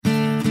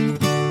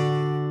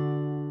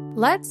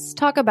Let's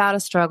talk about a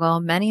struggle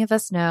many of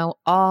us know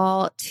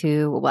all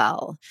too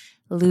well,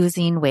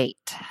 losing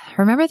weight.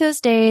 Remember those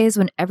days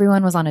when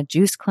everyone was on a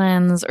juice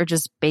cleanse or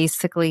just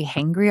basically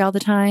hangry all the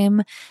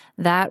time?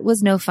 That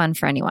was no fun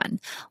for anyone.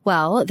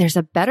 Well, there's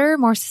a better,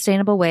 more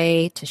sustainable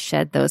way to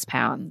shed those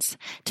pounds.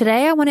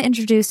 Today, I want to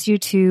introduce you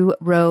to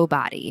Ro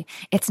Body.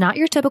 It's not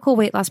your typical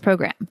weight loss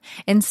program.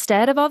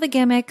 Instead of all the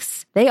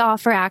gimmicks, they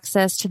offer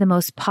access to the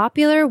most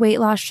popular weight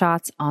loss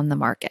shots on the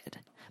market.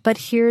 But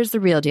here's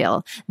the real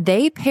deal.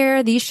 They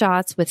pair these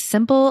shots with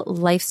simple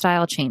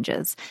lifestyle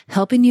changes,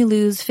 helping you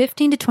lose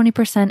 15 to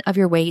 20% of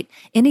your weight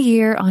in a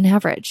year on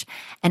average,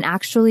 and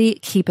actually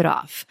keep it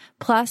off.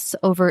 Plus,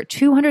 over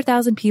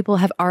 200,000 people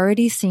have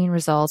already seen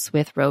results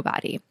with Ro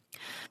Body.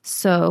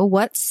 So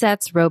what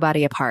sets Ro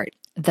Body apart?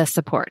 The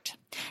support.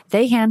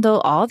 They handle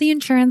all the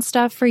insurance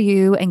stuff for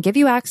you and give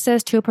you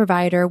access to a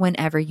provider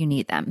whenever you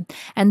need them.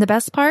 And the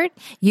best part,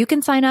 you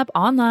can sign up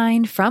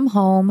online from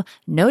home,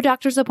 no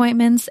doctor's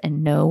appointments,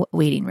 and no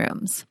waiting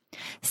rooms.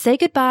 Say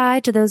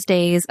goodbye to those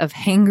days of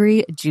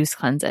hangry juice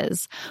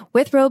cleanses.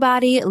 With Ro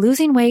Body,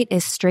 losing weight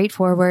is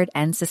straightforward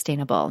and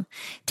sustainable.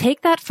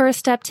 Take that first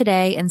step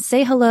today and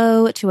say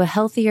hello to a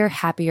healthier,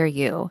 happier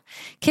you.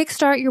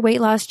 Kickstart your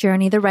weight loss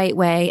journey the right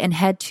way and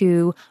head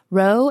to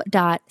ro.co/IDO.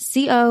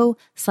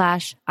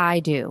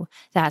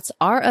 That's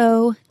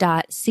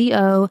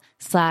ro.co/IDO.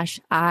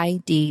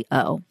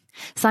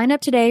 Sign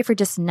up today for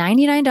just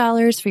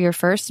 $99 for your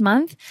first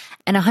month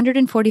and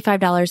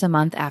 $145 a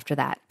month after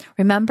that.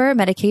 Remember,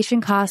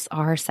 medication costs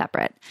are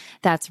separate.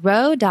 That's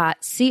ro.co/IDO.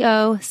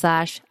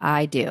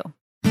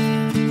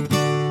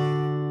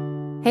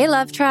 Hey,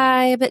 Love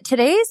Tribe.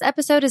 Today's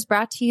episode is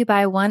brought to you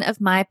by one of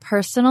my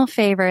personal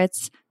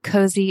favorites,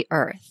 Cozy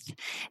Earth.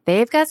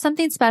 They've got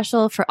something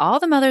special for all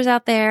the mothers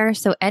out there,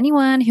 so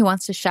anyone who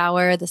wants to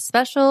shower the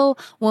special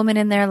woman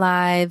in their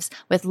lives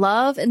with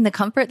love and the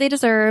comfort they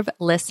deserve,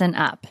 listen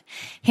up.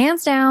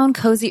 Hands down,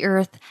 Cozy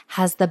Earth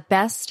has the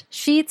best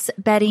sheets,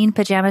 bedding,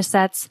 pajama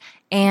sets,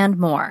 and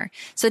more.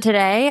 So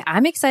today,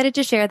 I'm excited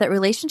to share that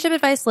Relationship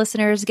Advice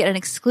listeners get an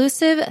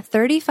exclusive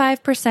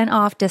 35%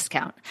 off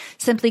discount.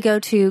 Simply go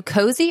to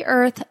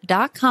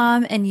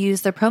CozyEarth.com and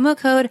use the promo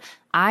code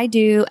I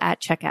do at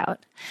checkout.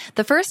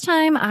 The first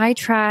time I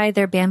tried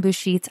their bamboo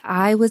sheets,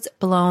 I was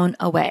blown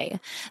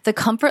away. The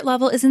comfort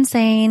level is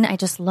insane. I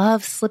just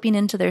love slipping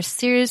into their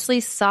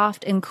seriously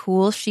soft and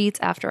cool sheets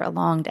after a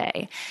long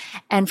day.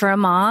 And for a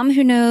mom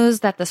who knows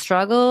that the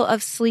struggle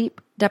of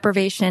sleep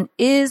deprivation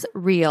is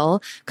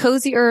real,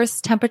 Cozy Earth's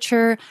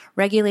temperature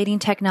regulating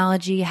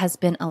technology has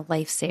been a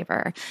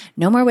lifesaver.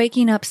 No more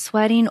waking up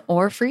sweating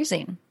or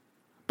freezing.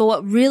 But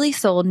what really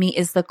sold me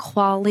is the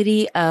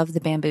quality of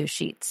the bamboo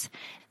sheets.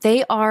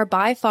 They are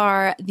by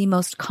far the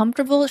most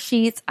comfortable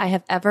sheets I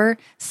have ever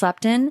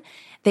slept in.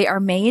 They are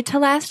made to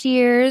last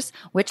years,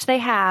 which they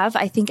have.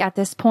 I think at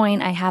this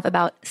point, I have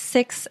about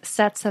 6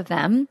 sets of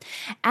them.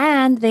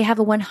 And they have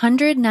a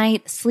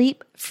 100-night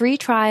sleep-free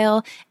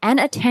trial and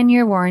a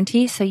 10-year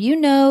warranty, so you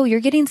know you're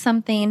getting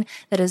something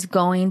that is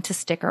going to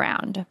stick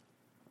around.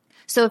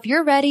 So if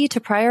you're ready to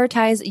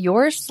prioritize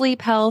your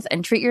sleep health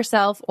and treat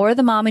yourself or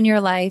the mom in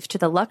your life to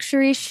the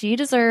luxury she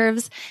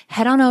deserves,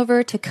 head on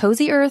over to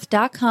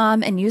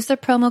CozyEarth.com and use the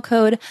promo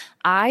code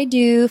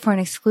IDO for an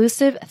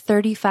exclusive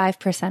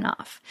 35%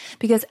 off.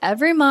 Because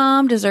every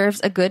mom deserves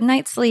a good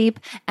night's sleep,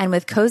 and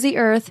with Cozy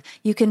Earth,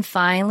 you can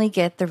finally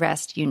get the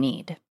rest you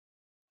need.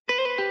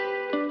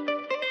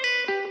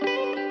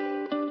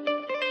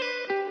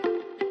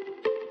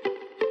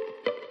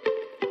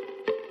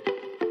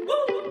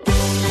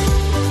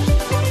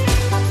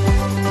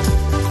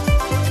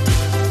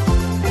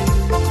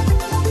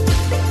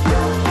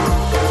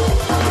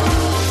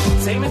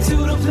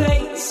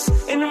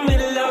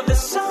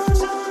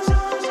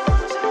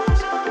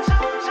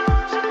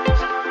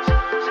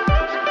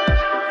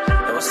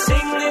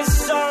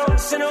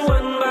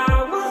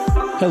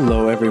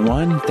 Hello,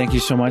 everyone. Thank you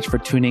so much for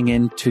tuning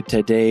in to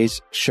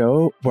today's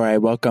show, where I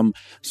welcome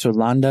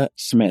Sulanda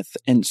Smith.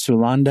 And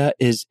Sulanda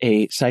is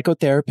a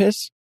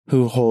psychotherapist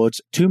who holds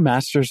 2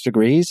 master's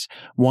degrees,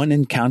 one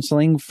in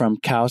counseling from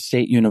Cal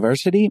State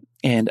University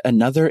and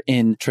another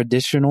in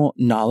traditional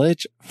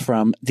knowledge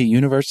from the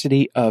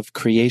University of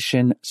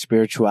Creation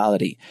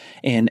Spirituality.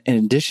 And in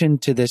addition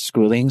to this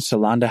schooling,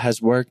 Sulanda has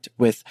worked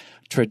with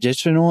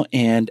traditional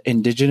and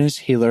indigenous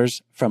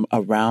healers from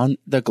around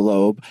the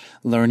globe,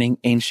 learning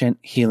ancient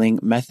healing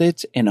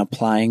methods and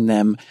applying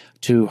them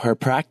to her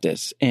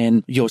practice.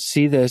 And you'll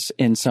see this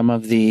in some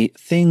of the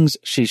things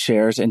she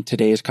shares in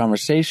today's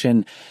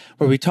conversation,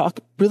 where we talk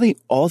really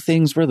all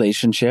things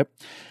relationship,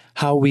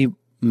 how we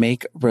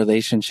make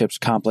relationships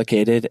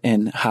complicated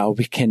and how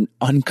we can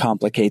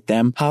uncomplicate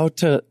them, how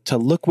to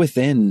look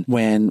within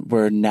when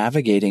we're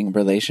navigating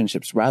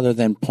relationships rather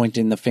than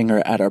pointing the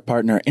finger at our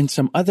partner, and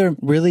some other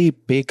really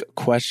big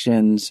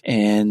questions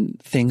and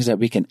things that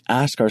we can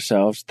ask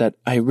ourselves that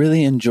I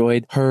really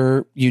enjoyed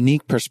her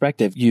unique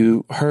perspective.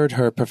 You heard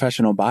her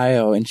professional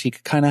bio, and she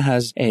kind of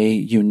has a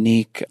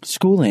unique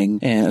schooling,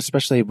 and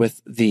especially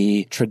with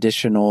the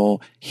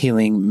traditional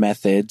healing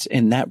methods.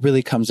 And that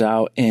really comes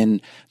out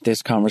in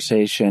this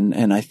conversation.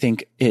 And I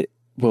think it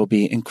will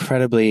be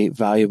incredibly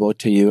valuable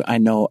to you. I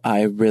know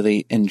I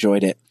really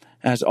enjoyed it.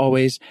 As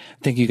always,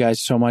 thank you guys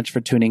so much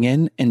for tuning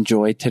in.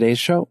 Enjoy today's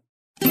show.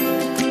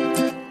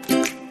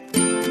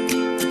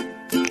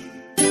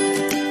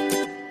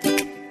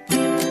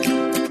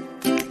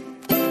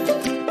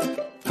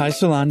 Hi,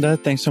 Sulanda.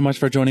 Thanks so much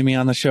for joining me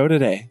on the show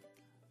today.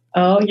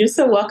 Oh, you're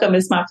so welcome.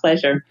 It's my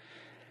pleasure.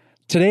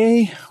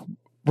 Today,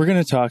 we're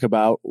going to talk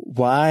about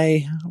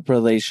why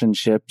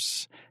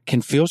relationships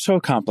can feel so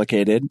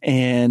complicated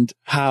and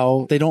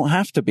how they don't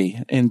have to be.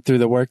 And through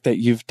the work that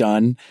you've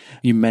done,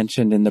 you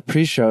mentioned in the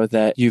pre-show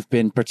that you've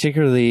been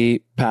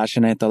particularly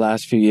passionate the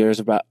last few years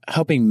about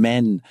helping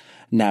men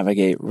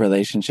navigate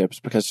relationships,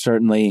 because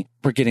certainly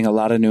we're getting a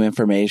lot of new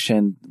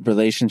information.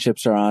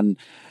 Relationships are on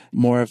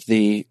more of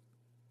the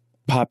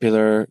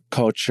popular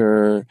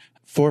culture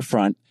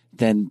forefront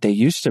than they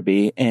used to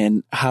be,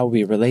 and how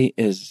we relate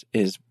is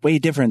way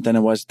different than it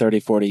was 30,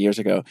 40 years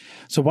ago.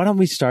 So why don't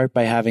we start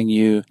by having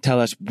you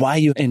tell us why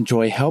you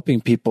enjoy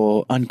helping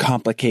people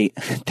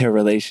uncomplicate their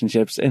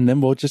relationships, and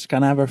then we'll just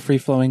kind of have a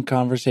free-flowing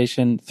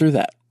conversation through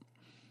that.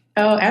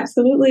 Oh,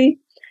 absolutely.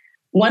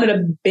 One of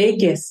the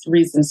biggest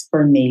reasons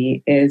for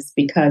me is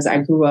because I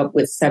grew up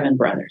with 7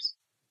 brothers,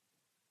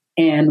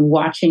 and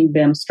watching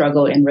them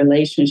struggle in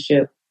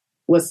relationship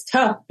was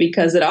tough,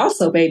 because it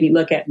also made me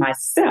look at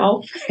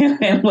myself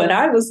and what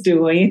I was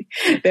doing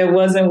that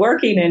wasn't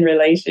working in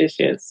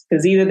relationships.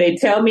 Because either they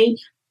tell me,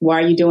 why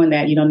are you doing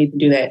that? You don't need to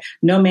do that.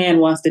 No man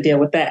wants to deal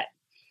with that.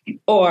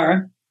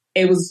 Or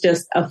it was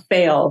just a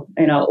fail.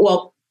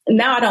 Well,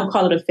 now I don't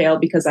call it a fail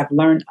because I've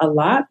learned a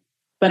lot,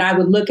 but I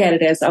would look at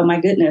it as, oh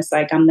my goodness,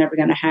 like I'm never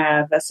going to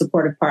have a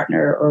supportive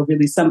partner or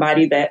really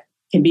somebody that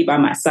can be by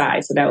my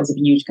side. So that was a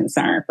huge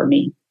concern for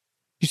me.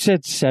 You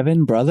said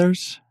 7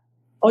 brothers?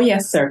 Oh,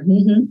 yes, sir.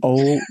 Mm-hmm.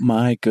 Oh,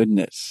 my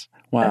goodness.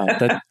 Wow.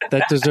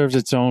 That deserves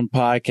its own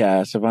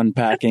podcast of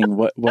unpacking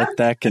what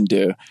that can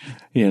do.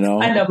 You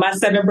know, I know, my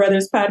 7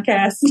 Brothers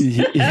podcast.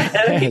 Yes.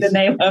 That'll be the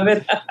name of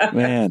it.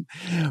 Man.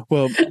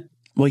 Well,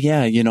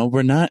 yeah,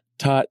 we're not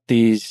taught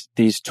these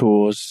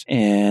tools,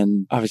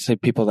 and obviously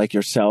people like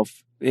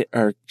yourself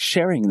are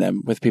sharing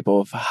them with people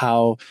of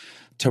how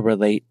to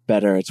relate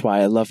better. It's why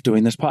I love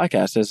doing this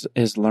podcast,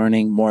 is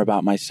learning more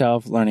about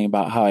myself, learning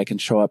about how I can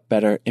show up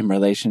better in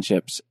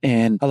relationships.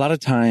 And a lot of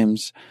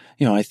times,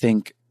 I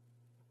think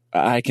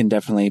I can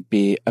definitely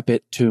be a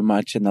bit too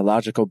much in the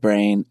logical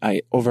brain.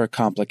 I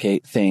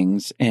overcomplicate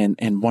things. And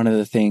one of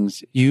the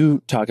things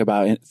you talk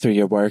about through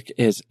your work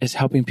is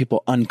helping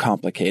people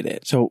uncomplicate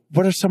it. So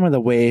what are some of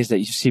the ways that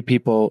you see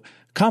people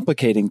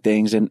complicating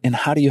things, and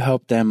how do you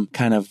help them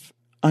kind of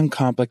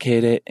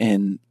uncomplicate it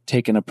and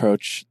take an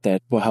approach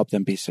that will help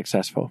them be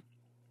successful?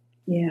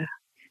 Yeah.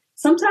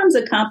 Sometimes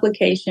a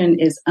complication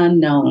is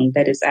unknown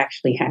that is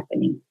actually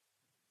happening,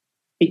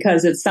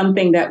 because it's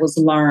something that was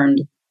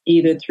learned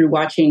either through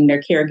watching their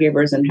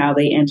caregivers and how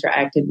they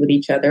interacted with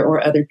each other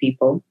or other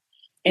people.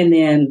 And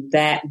then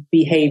that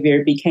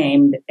behavior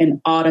became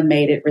an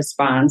automated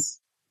response,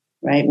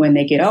 right, when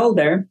they get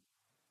older.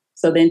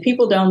 So then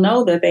people don't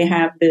know that they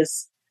have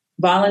this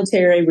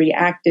voluntary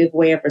reactive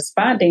way of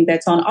responding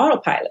that's on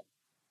autopilot.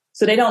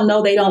 So they don't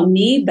know they don't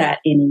need that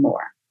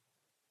anymore.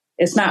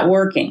 It's not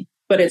working,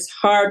 but it's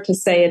hard to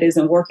say it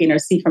isn't working or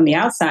see from the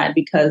outside,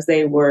 because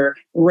they were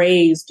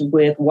raised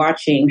with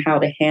watching how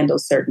to handle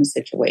certain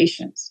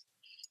situations.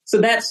 So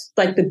that's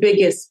like the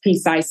biggest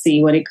piece I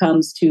see when it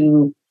comes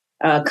to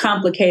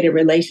complicated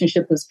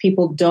relationships, is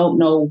people don't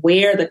know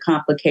where the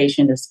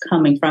complication is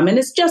coming from. And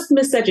it's just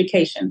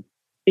miseducation,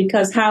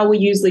 because how we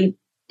usually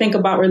think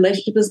about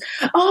relationships is,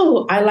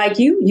 oh, I like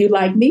you, you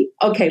like me.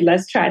 Okay,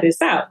 let's try this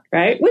out,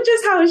 right? Which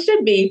is how it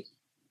should be.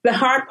 The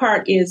hard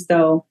part is,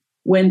 though,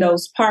 when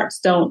those parts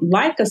don't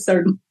like let's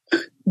say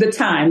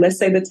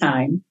the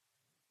time,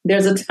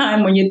 there's a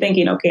time when you're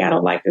thinking, okay, I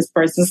don't like this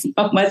person so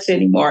much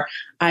anymore.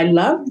 I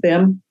love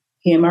them,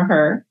 him or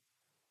her,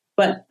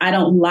 but I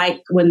don't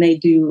like when they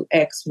do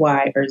X,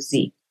 Y, or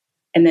Z.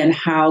 And then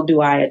how do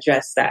I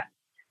address that?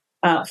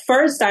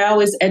 First, I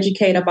always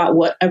educate about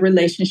what a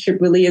relationship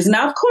really is.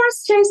 Now, of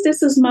course, Chase,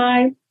 this is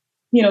my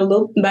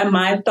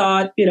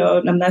thought.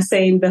 I'm not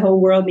saying the whole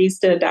world needs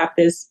to adopt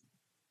this.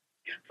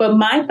 But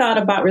my thought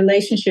about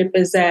relationship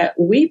is that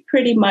we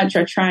pretty much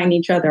are trying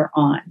each other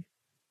on.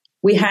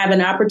 We have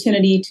an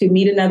opportunity to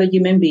meet another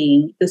human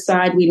being,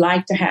 decide we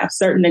like to have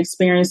certain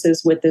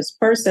experiences with this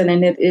person,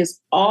 and it is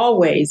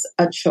always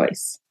a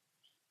choice.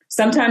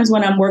 Sometimes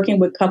when I'm working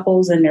with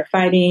couples and they're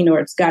fighting or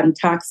it's gotten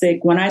toxic,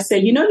 when I say,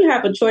 you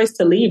have a choice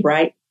to leave,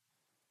 right?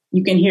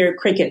 You can hear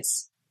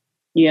crickets.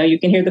 You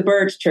can hear the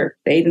birds chirp.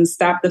 They didn't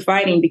stop the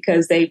fighting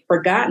because they've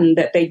forgotten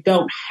that they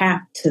don't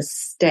have to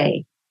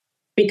stay.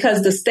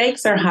 Because the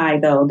stakes are high,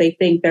 though. They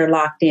think they're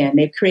locked in.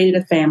 They've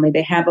created a family.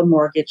 They have a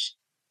mortgage.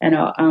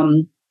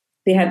 And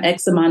they have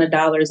X amount of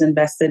dollars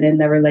invested in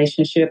their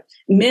relationship.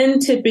 Men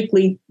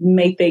typically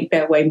may think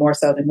that way more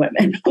so than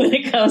women when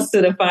it comes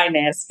to the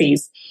finance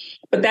piece.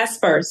 But that's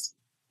first.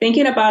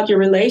 Thinking about your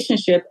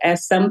relationship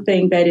as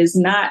something that is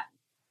not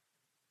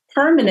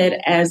permanent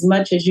as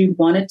much as you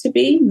want it to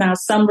be. Now,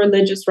 some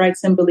religious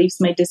rites and beliefs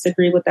may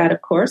disagree with that,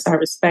 of course. I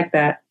respect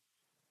that.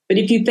 But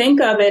if you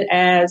think of it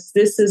as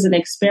this is an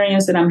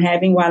experience that I'm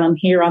having while I'm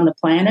here on the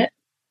planet,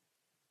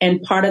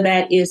 and part of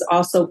that is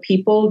also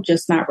people,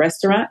 just not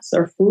restaurants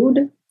or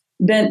food,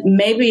 then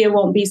maybe it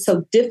won't be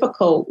so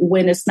difficult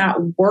when it's not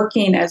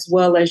working as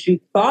well as you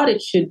thought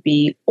it should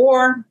be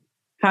or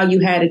how you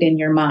had it in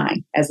your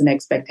mind as an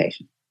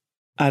expectation.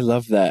 I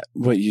love that,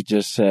 what you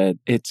just said.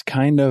 It's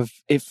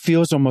it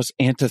feels almost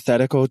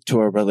antithetical to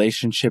a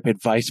relationship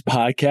advice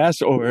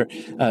podcast or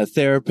a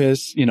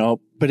therapist,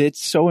 but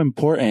it's so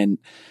important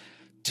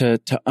to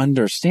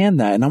understand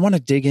that. And I want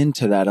to dig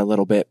into that a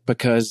little bit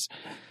because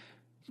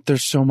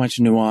there's so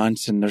much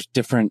nuance and there's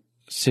different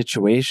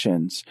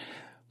situations.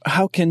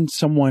 How can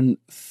someone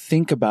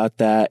think about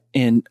that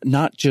and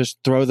not just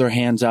throw their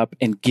hands up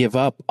and give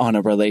up on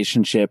a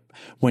relationship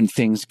when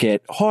things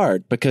get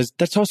hard? Because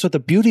that's also the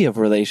beauty of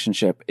a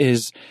relationship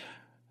is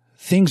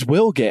things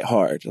will get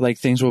hard. Like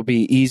things will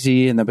be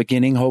easy in the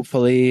beginning,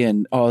 hopefully,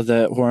 and all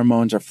the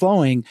hormones are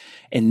flowing.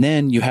 And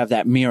then you have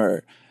that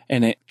mirror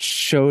and it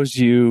shows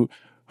you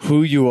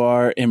who you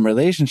are in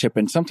relationship.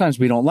 And sometimes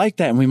we don't like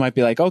that. And we might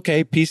be like,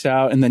 okay, peace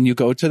out. And then you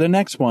go to the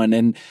next one.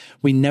 And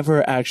we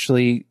never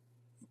actually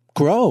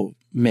grow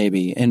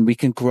maybe. And we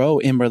can grow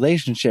in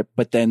relationship,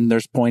 but then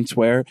there's points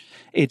where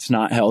it's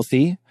not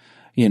healthy.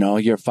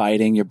 You're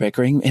fighting, you're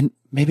bickering, and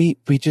maybe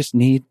we just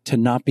need to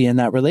not be in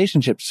that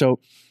relationship. So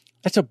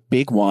that's a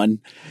big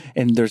one.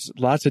 And there's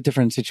lots of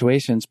different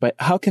situations, but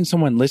how can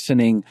someone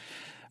listening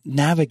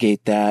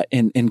navigate that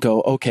and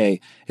go,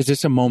 okay, is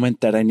this a moment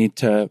that I need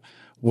to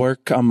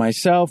work on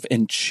myself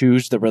and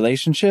choose the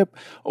relationship,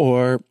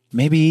 or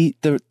maybe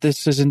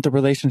this isn't the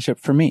relationship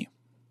for me?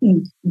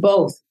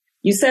 Both.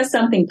 You said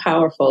something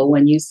powerful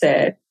when you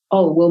said,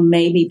 oh, well,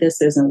 maybe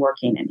this isn't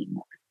working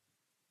anymore.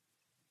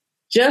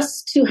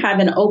 Just to have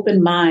an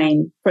open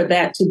mind for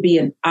that to be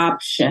an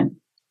option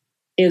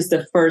is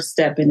the first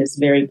step and is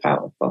very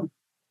powerful.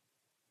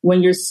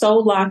 When you're so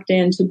locked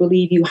in to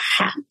believe you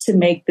have to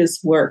make this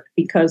work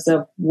because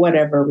of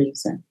whatever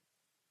reason,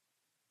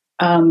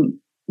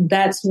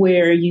 that's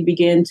where you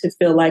begin to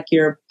feel like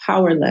you're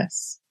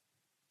powerless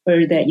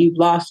or that you've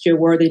lost your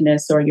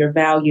worthiness or your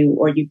value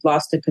or you've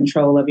lost the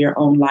control of your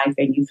own life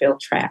and you feel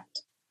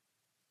trapped.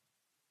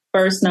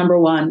 First, number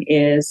one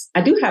is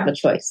I do have a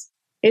choice.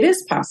 It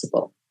is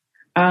possible.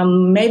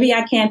 Maybe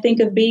I can't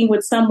think of being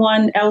with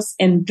someone else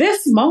in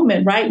this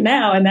moment right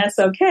now, and that's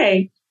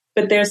okay.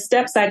 But there's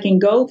steps I can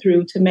go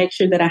through to make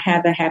sure that I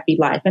have a happy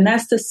life. And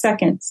that's the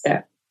second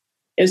step.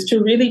 Is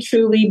to really,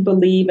 truly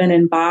believe and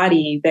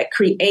embody that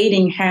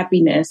creating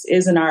happiness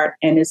is an art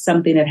and is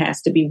something that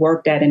has to be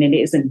worked at and it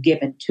isn't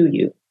given to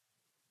you.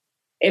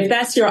 If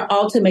that's your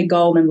ultimate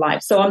goal in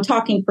life. So I'm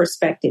talking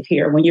perspective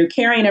here. When you're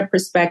carrying a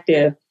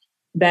perspective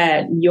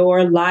that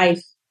your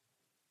life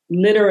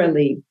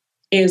literally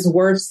is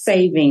worth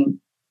saving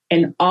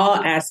in all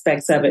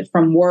aspects of it,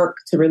 from work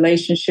to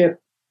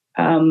relationship,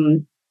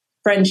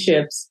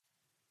 friendships,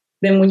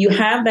 then when you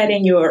have that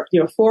in your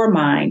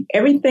foremind,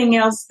 everything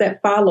else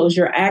that follows,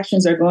 your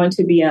actions are going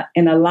to be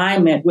in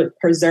alignment with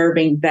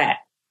preserving that.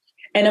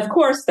 And of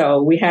course,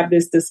 though, we have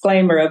this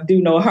disclaimer of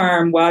do no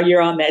harm while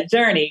you're on that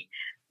journey.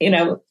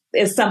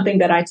 It's something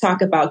that I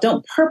talk about.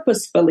 Don't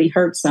purposefully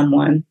hurt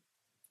someone.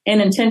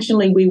 And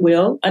intentionally we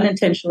will,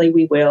 unintentionally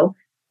we will,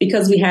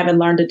 because we haven't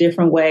learned a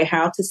different way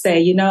how to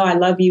say, I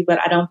love you, but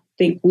I don't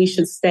think we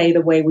should stay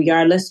the way we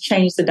are. Let's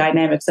change the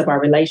dynamics of our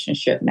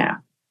relationship now.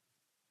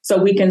 So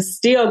we can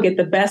still get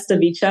the best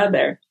of each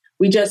other.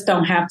 We just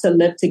don't have to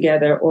live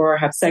together or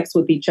have sex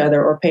with each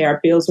other or pay our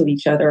bills with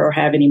each other or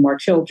have any more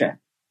children.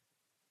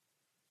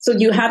 So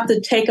you have to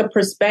take a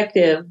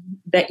perspective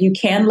that you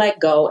can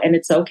let go and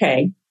it's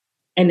okay.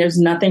 And there's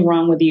nothing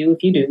wrong with you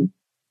if you do.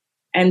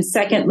 And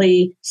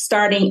secondly,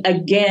 starting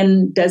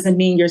again doesn't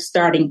mean you're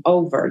starting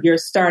over. You're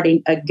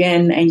starting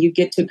again and you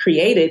get to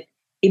create it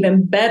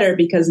even better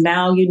because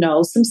now you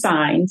know some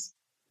signs,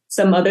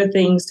 some other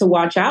things to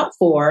watch out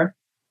for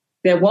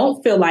that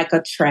won't feel like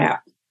a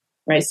trap,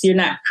 right? So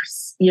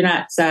you're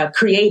not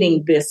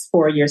creating this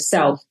for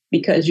yourself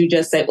because you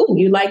just say, oh,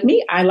 you like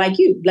me, I like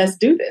you, let's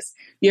do this.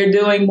 You're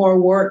doing more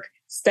work,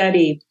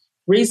 study,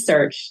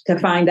 research to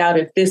find out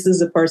if this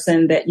is a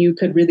person that you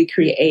could really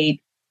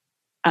create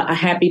a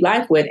happy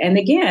life with. And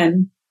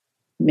again,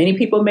 many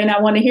people may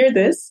not want to hear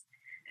this,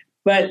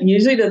 but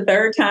usually the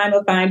third time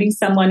of finding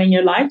someone in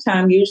your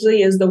lifetime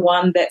usually is the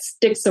one that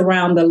sticks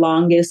around the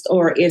longest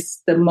or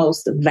is the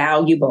most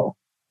valuable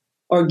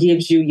or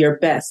gives you your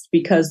best,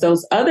 because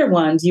those other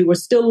ones, you were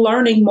still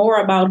learning more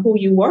about who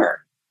you were.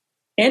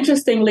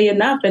 Interestingly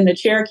enough, in the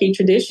Cherokee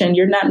tradition,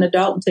 you're not an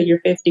adult until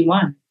you're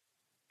 51.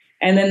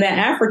 And in the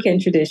African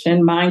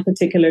tradition, mine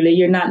particularly,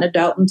 you're not an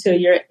adult until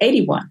you're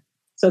 81.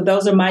 So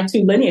those are my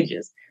two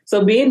lineages.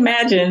 So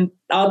imagine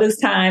all this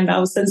time, I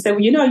was saying,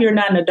 well, you're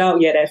not an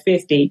adult yet at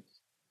 50.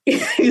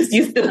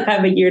 You still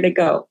have a year to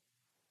go,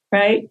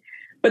 right?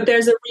 But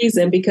there's a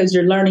reason, because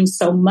you're learning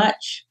so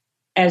much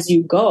as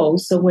you go.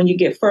 So when you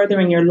get further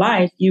in your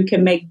life, you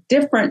can make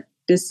different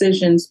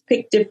decisions,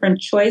 pick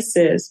different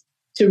choices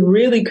to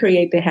really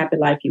create the happy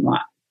life you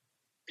want.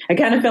 I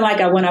kind of feel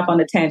like I went off on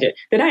a tangent.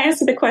 Did I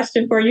answer the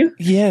question for you?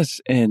 Yes.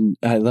 And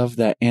I love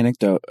that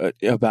anecdote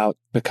about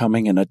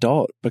becoming an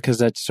adult, because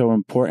that's so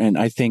important.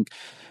 I think,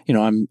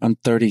 I'm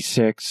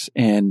 36,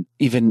 and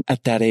even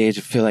at that age,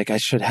 I feel like I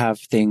should have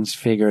things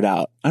figured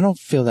out. I don't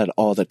feel that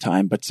all the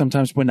time, but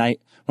sometimes when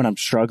I'm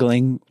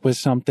struggling with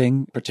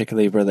something,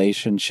 particularly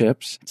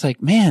relationships, it's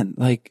like, man,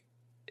 like,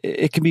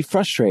 it can be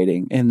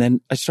frustrating. And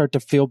then I start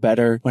to feel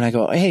better when I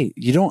go, hey,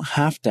 you don't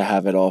have to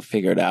have it all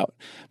figured out,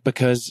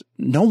 because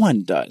no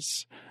one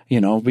does.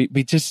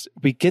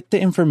 We get the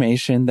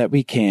information that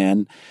we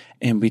can,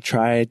 and we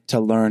try to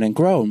learn and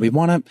grow. And we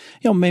want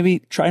to, maybe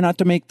try not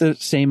to make the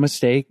same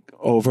mistake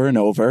over and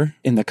over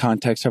in the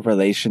context of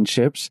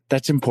relationships.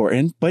 That's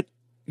important, but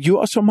you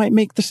also might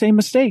make the same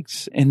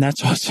mistakes, and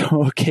that's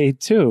also okay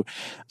too.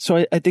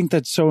 So I think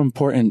that's so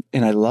important.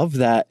 And I love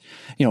that,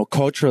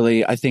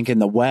 culturally, I think in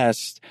the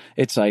West,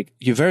 it's like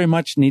you very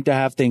much need to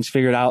have things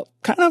figured out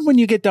kind of when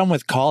you get done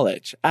with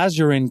college, as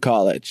you're in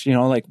college,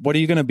 like, what are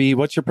you going to be?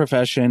 What's your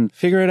profession?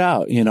 Figure it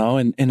out,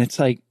 and it's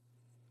like,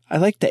 I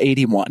like the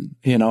 81,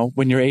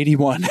 when you're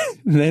 81,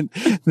 then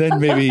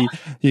maybe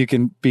you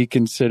can be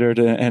considered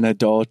an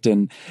adult.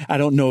 And I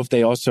don't know if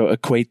they also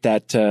equate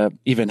that to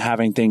even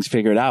having things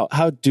figured out.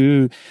 How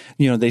do,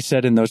 they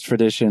said in those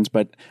traditions,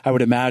 but I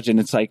would imagine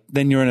it's like,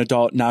 then you're an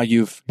adult. Now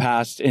you've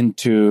passed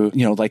into,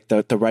 like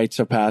the rites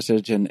of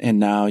passage, and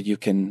now you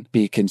can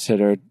be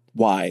considered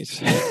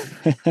wise.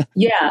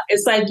 Yeah.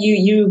 It's like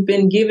you've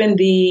been given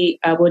the,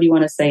 what do you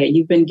want to say?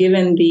 You've been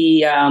given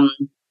the,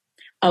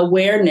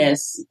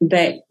 awareness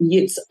that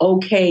it's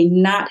okay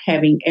not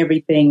having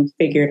everything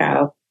figured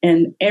out,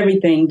 and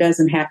everything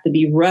doesn't have to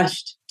be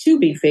rushed to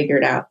be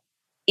figured out,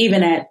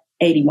 even at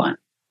 81,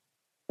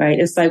 right?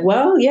 It's like,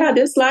 well, yeah,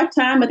 this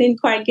lifetime I didn't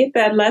quite get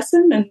that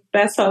lesson, and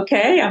that's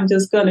okay. I'm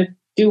just going to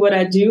do what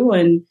I do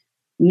and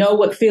know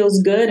what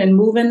feels good and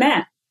move in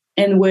that.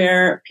 And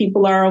where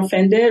people are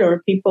offended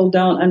or people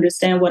don't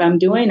understand what I'm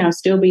doing, I'll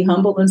still be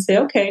humble and say,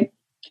 okay,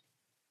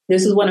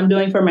 this is what I'm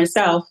doing for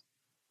myself.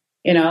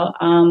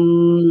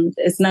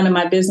 It's none of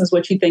my business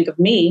what you think of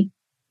me.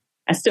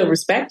 I still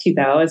respect you,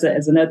 though, as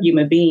another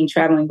human being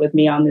traveling with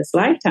me in this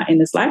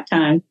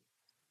lifetime.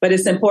 But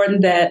it's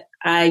important that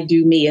I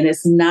do me, and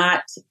it's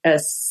not a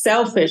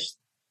selfish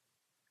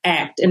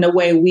act in the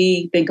way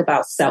we think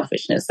about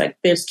selfishness. Like,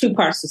 there's two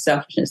parts to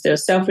selfishness.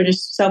 There's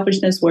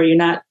selfishness where you're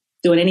not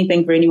doing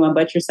anything for anyone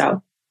but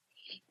yourself.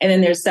 And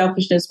then there's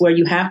selfishness where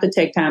you have to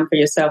take time for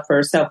yourself,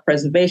 for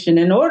self-preservation,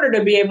 in order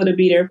to be able to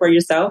be there for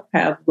yourself,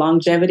 have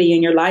longevity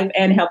in your life,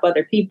 and help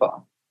other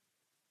people.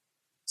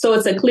 So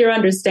it's a clear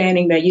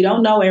understanding that you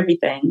don't know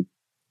everything.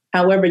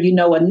 However, you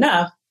know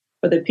enough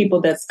for the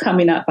people that's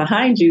coming up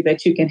behind you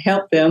that you can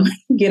help them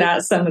get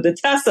out some of the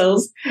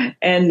tussles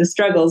and the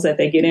struggles that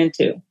they get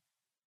into.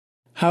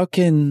 How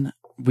can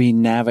we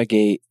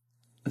navigate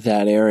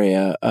that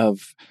area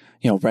of,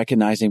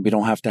 recognizing we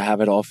don't have to have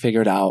it all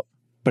figured out,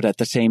 but at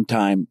the same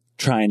time,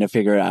 trying to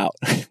figure it out,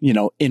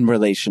 in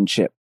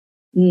relationship?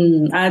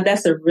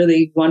 That's a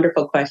really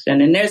wonderful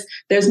question. And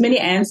there's many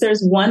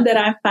answers. One that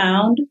I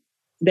found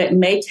that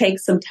may take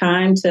some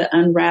time to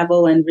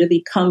unravel and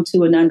really come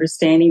to an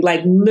understanding,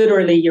 like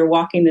literally you're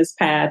walking this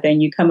path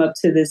and you come up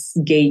to this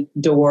gate,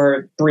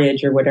 door,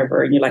 bridge or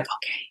whatever, and you're like,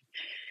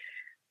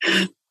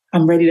 okay,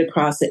 I'm ready to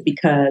cross it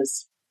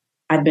because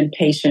I've been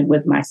patient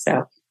with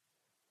myself.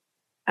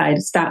 I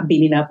stopped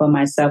beating up on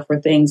myself for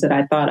things that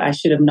I thought I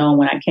should have known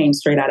when I came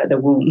straight out of the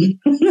womb,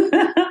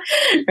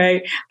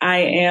 right? I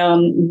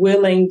am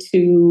willing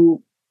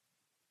to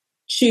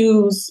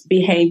choose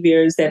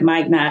behaviors that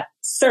might not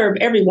serve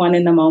everyone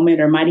in the moment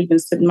or might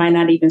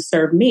not even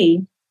serve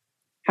me.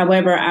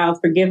 However, I'll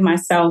forgive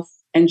myself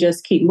and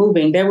just keep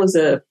moving. There was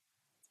a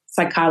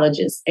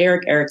psychologist,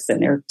 Erik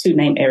Erikson. There are two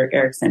named Erik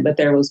Erikson, but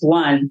there was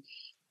one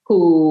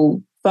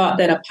who thought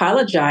that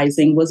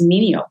apologizing was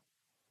menial,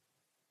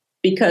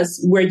 because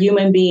we're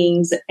human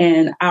beings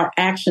and our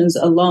actions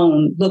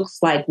alone looks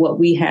like what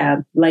we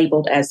have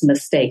labeled as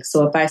mistakes.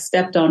 So if I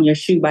stepped on your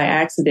shoe by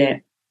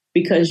accident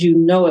because you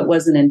know it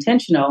wasn't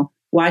intentional,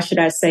 why should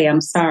I say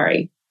I'm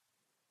sorry?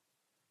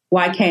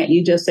 Why can't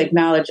you just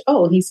acknowledge,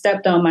 oh, he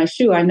stepped on my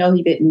shoe. I know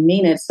he didn't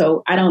mean it.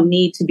 So I don't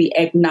need to be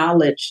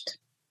acknowledged.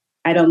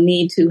 I don't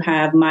need to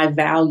have my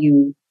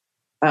value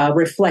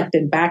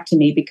reflected back to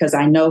me because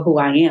I know who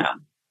I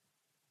am.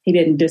 He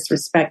didn't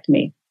disrespect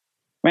me.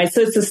 Right.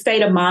 So it's a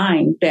state of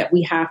mind that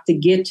we have to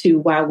get to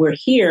while we're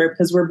here,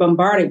 because we're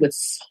bombarded with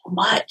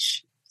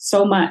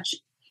so much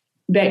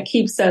that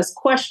keeps us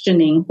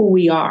questioning who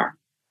we are.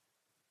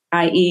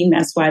 i.e.,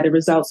 that's why the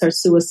results are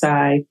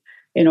suicide,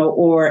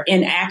 or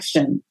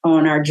inaction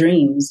on our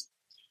dreams.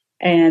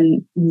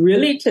 And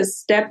really to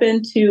step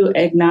into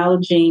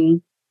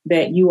acknowledging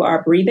that you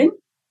are breathing,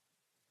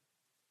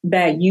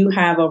 that you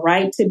have a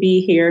right to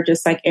be here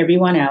just like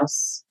everyone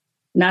else,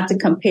 not to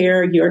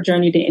compare your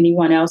journey to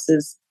anyone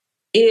else's,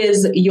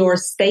 is your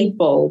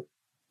staple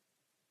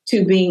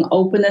to being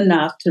open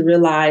enough to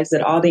realize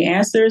that all the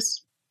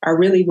answers are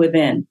really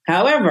within.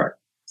 However,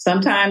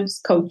 sometimes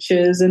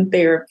coaches and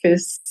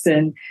therapists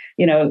and,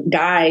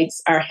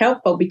 guides are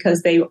helpful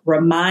because they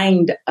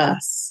remind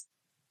us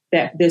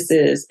that this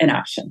is an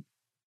option.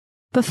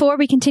 Before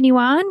we continue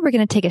on, we're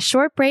going to take a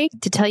short break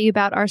to tell you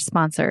about our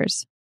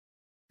sponsors.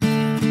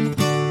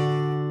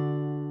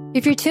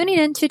 If you're tuning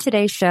into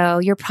today's show,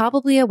 you're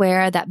probably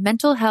aware that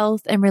mental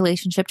health and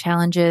relationship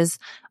challenges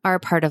are a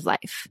part of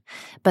life,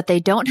 but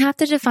they don't have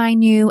to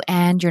define you,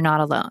 and you're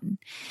not alone.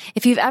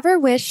 If you've ever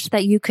wished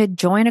that you could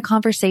join a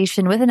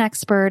conversation with an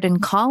expert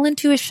and call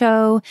into a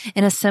show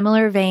in a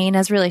similar vein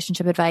as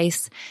relationship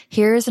advice,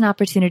 here's an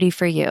opportunity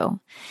for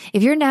you.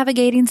 If you're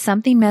navigating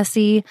something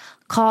messy,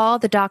 call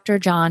the Dr.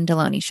 John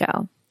Deloney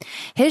Show.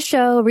 His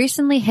show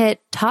recently hit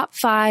top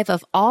 5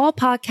 of all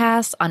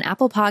podcasts on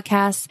Apple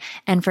Podcasts,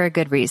 and for a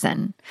good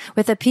reason.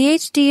 With a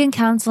PhD in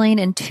counseling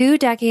and 2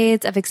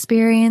 decades of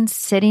experience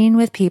sitting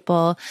with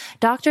people,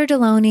 Dr.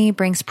 Deloney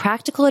brings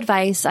practical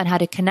advice on how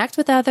to connect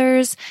with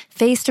others,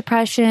 face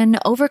depression,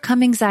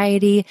 overcome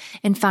anxiety,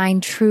 and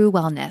find true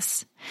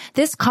wellness.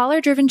 This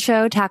caller-driven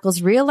show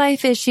tackles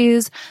real-life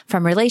issues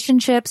from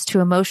relationships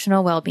to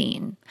emotional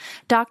well-being.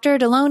 Dr.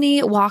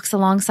 Deloney walks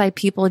alongside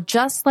people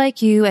just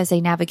like you as they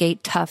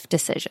navigate tough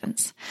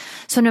decisions.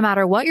 So no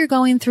matter what you're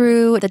going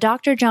through, the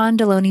Dr. John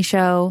Deloney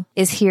Show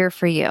is here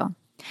for you.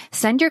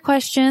 Send your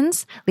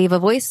questions, leave a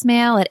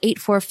voicemail at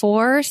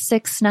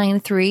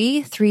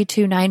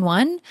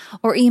 844-693-3291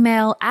 or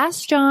email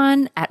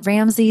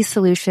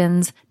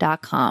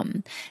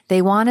askjohn@ramseysolutions.com.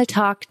 They want to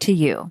talk to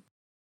you.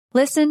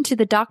 Listen to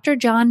the Dr.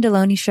 John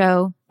Deloney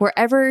Show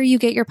wherever you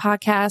get your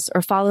podcasts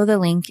or follow the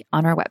link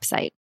on our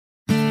website.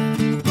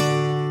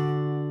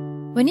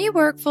 When you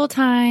work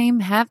full-time,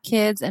 have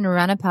kids, and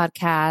run a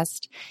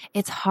podcast,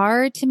 it's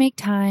hard to make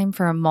time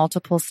for a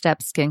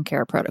multiple-step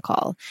skincare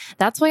protocol.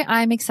 That's why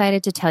I'm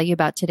excited to tell you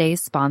about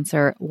today's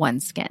sponsor,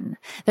 OneSkin.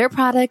 Their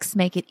products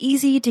make it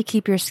easy to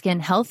keep your skin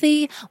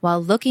healthy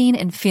while looking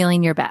and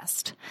feeling your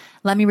best.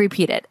 Let me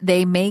repeat it.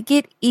 They make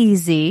it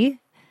easy.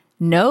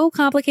 No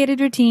complicated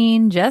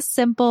routine, just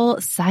simple,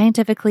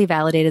 scientifically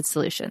validated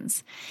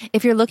solutions.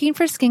 If you're looking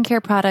for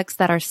skincare products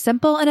that are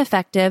simple and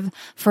effective,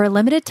 for a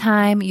limited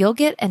time, you'll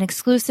get an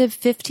exclusive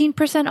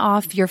 15%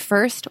 off your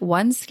first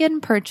OneSkin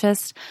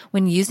purchase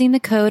when using the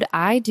code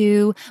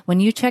IDO when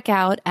you check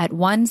out at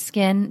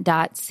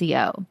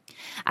oneskin.co.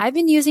 I've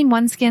been using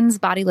OneSkin's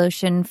body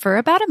lotion for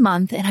about a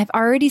month, and I've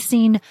already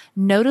seen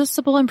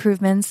noticeable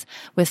improvements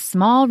with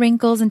small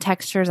wrinkles and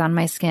textures on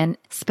my skin,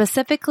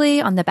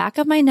 specifically on the back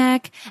of my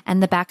neck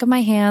and the back of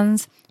my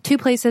hands, 2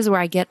 places where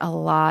I get a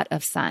lot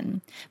of sun.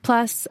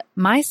 Plus,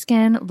 my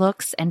skin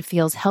looks and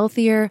feels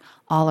healthier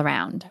all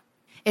around.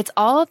 It's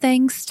all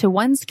thanks to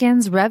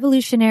OneSkin's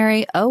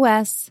revolutionary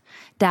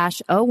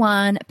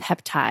OS-01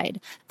 peptide,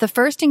 the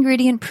first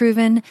ingredient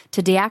proven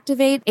to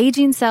deactivate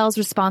aging cells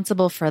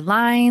responsible for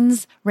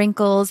lines,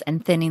 wrinkles,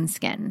 and thinning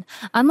skin.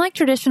 Unlike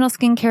traditional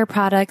skincare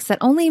products that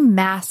only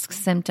mask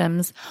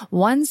symptoms,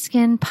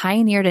 OneSkin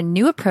pioneered a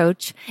new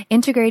approach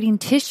integrating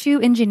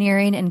tissue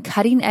engineering and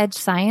cutting-edge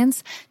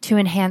science to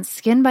enhance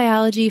skin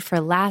biology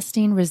for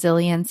lasting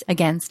resilience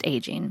against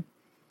aging.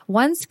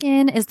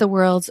 OneSkin is the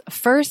world's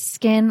first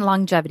skin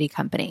longevity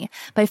company.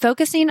 By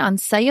focusing on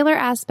cellular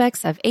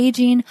aspects of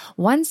aging,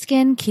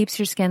 OneSkin keeps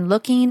your skin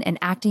looking and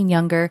acting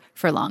younger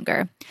for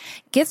longer.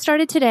 Get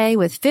started today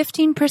with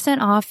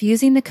 15% off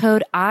using the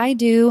code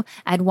IDO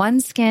at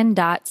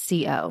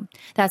oneskin.co.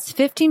 That's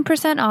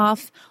 15%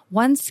 off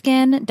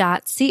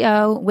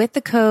oneskin.co with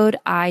the code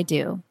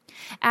IDO.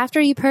 After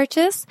you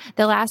purchase,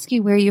 they'll ask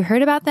you where you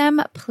heard about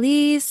them.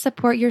 Please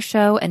support your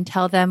show and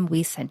tell them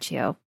we sent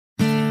you.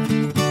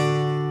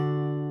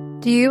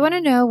 Do you want to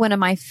know one of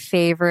my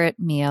favorite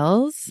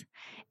meals?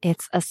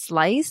 It's a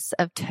slice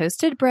of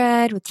toasted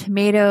bread with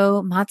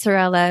tomato,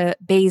 mozzarella,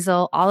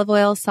 basil, olive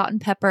oil, salt and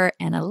pepper,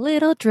 and a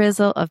little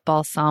drizzle of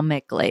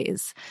balsamic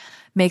glaze.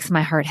 Makes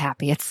my heart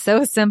happy. It's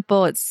so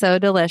simple. It's so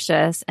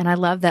delicious. And I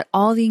love that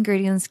all the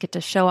ingredients get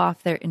to show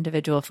off their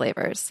individual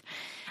flavors.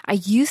 I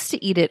used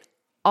to eat it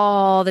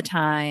all the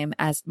time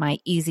as my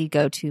easy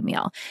go-to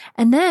meal.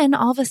 And then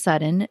all of a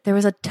sudden, there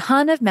was a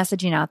ton of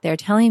messaging out there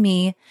telling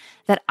me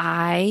that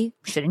I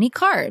shouldn't eat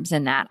carbs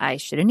and that I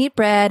shouldn't eat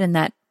bread and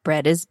that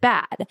bread is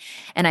bad.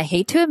 And I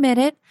hate to admit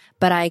it,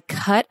 but I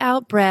cut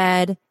out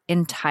bread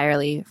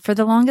entirely for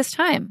the longest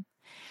time.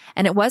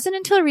 And it wasn't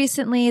until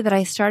recently that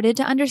I started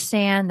to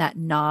understand that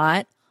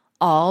not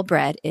all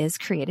bread is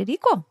created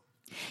equal.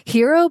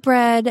 Hero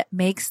Bread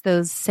makes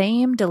those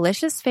same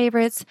delicious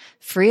favorites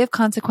free of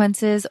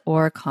consequences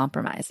or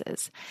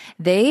compromises.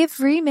 They've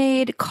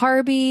remade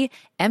carby,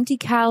 empty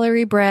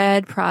calorie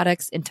bread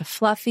products into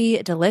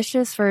fluffy,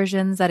 delicious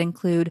versions that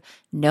include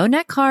no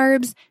net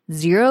carbs,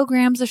 0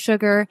 grams of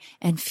sugar,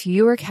 and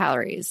fewer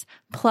calories,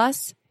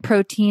 plus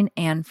protein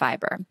and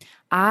fiber.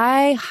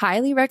 I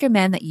highly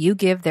recommend that you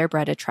give their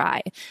bread a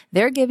try.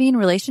 They're giving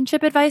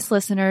Relationship Advice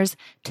listeners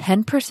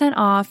 10%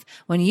 off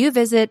when you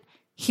visit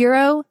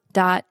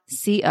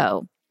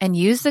hero.co and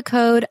use the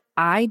code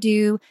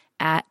IDO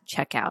at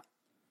checkout.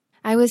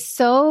 I was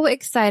so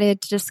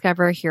excited to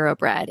discover Hero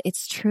Bread.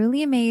 It's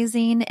truly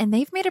amazing, and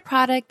they've made a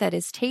product that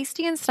is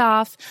tasty and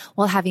soft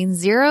while having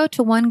 0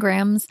 to 1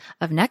 grams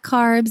of net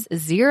carbs,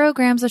 0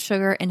 grams of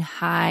sugar, and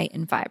high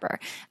in fiber.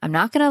 I'm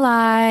not going to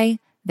lie.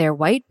 Their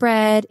white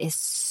bread is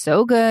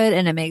so good,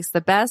 and it makes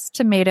the best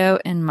tomato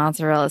and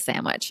mozzarella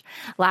sandwich.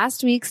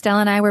 Last week,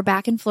 Stella and I were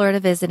back in Florida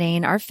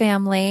visiting our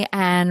family,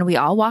 and we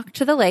all walked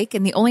to the lake,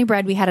 and the only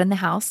bread we had in the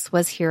house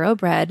was Hero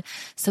Bread.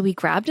 So we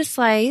grabbed a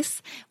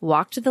slice,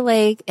 walked to the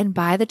lake, and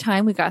by the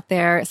time we got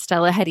there,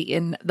 Stella had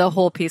eaten the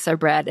whole piece of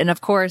bread and, of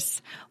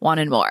course,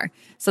 wanted more.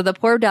 So the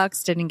poor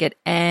ducks didn't get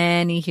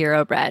any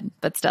Hero Bread,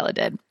 but Stella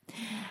did.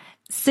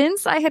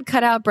 Since I had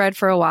cut out bread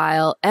for a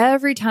while,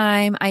 every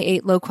time I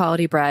ate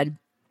low-quality bread,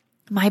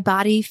 my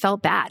body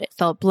felt bad. It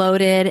felt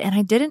bloated, and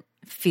I didn't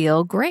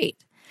feel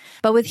great.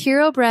 But with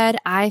Hero Bread,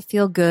 I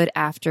feel good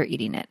after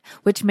eating it,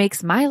 which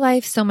makes my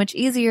life so much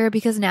easier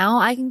because now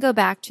I can go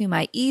back to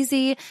my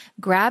easy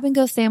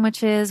grab-and-go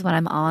sandwiches when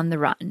I'm on the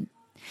run.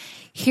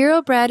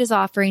 Hero Bread is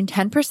offering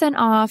 10%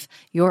 off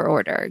your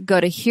order.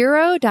 Go to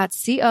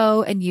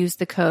hero.co and use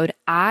the code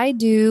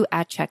IDO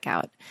at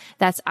checkout.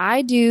 That's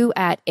IDO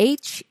at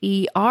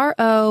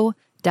HERO.co.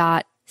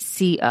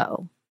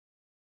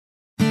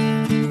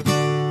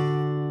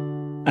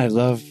 I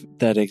love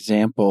that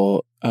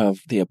example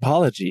of the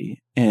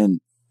apology. And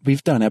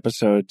we've done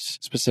episodes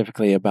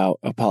specifically about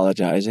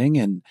apologizing,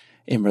 and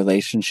in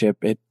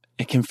relationship, it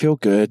can feel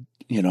good,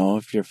 you know,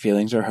 if your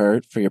feelings are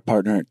hurt, for your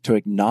partner to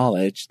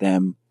acknowledge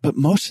them. But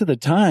most of the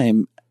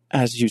time,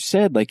 as you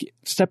said, like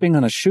stepping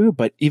on a shoe,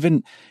 but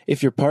even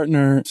if your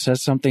partner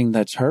says something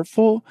that's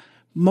hurtful,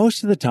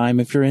 most of the time,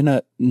 if you're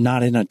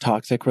not in a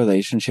toxic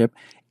relationship,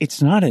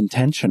 it's not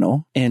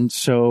intentional. And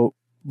so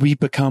we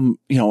become,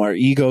 you know, our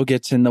ego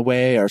gets in the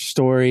way, our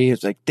story.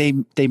 It's like,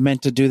 they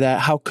meant to do that.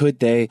 How could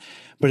they?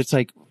 But it's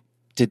like,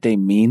 did they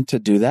mean to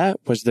do that?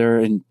 Was there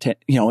intent?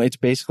 You know, it's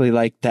basically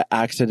like the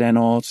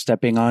accidental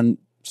stepping on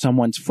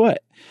someone's foot.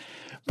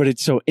 But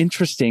it's so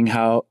interesting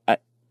how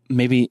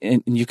maybe,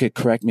 and you could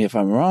correct me if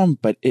I'm wrong,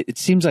 but it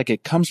seems like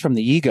it comes from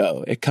the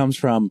ego. It comes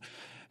from,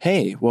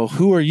 hey, well,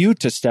 who are you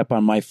to step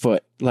on my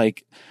foot?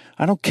 Like,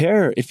 I don't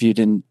care if you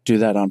didn't do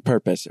that on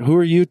purpose. Who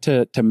are you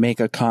to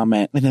make a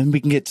comment? And then we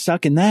can get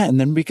stuck in that, and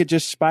then we could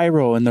just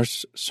spiral, and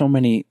there's so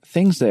many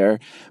things there.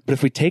 But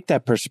if we take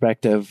that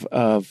perspective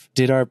of,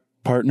 did our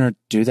partner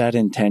do that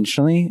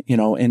intentionally? You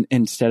know,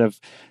 instead of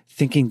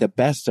thinking the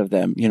best of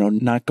them, you know,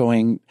 not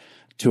going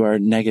to our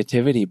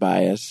negativity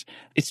bias,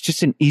 it's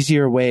just an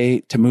easier way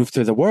to move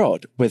through the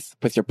world with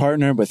your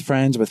partner, with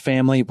friends, with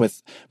family,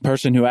 with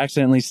person who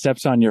accidentally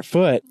steps on your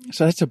foot.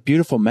 So that's a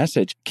beautiful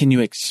message. Can you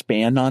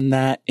expand on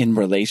that in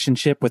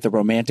relationship with a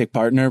romantic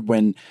partner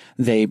when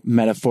they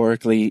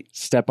metaphorically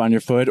step on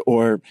your foot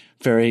or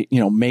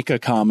make a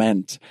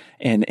comment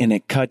and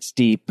it cuts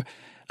deep,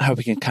 how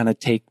we can kind of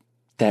take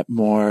that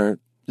more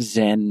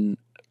Zen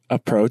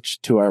approach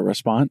to our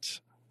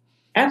response?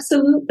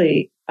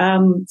 Absolutely.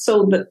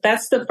 So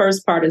that's the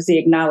first part, is the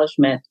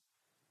acknowledgement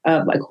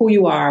of like who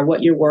you are,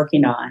 what you're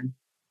working on,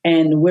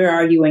 and where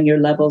are you in your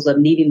levels of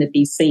needing to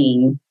be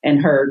seen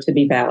and heard to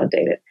be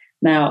validated.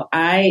 Now,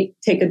 I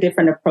take a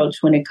different approach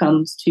when it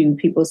comes to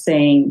people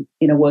saying,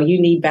 you know, well,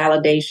 you need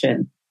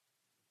validation,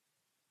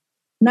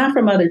 not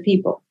from other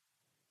people.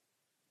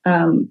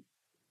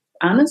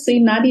 Honestly,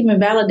 not even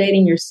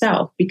validating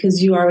yourself,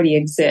 because you already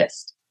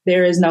exist.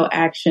 There is no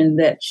action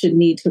that should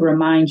need to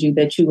remind you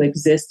that you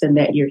exist and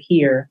that you're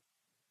here.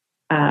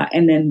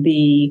 And then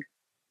the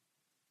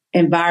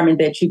environment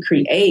that you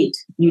create,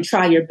 you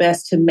try your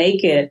best to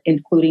make it,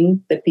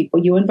 including the people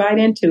you invite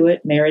into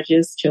it,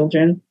 marriages,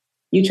 children.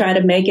 You try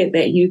to make it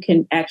that you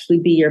can actually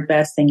be your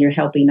best and you're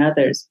helping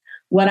others.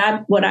 What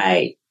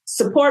I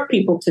support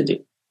people to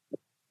do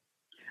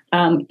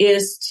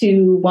is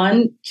to,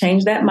 one,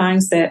 change that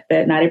mindset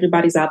that not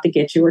everybody's out to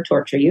get you or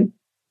torture you.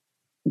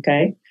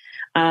 Okay.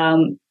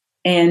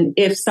 And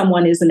if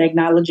someone isn't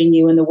acknowledging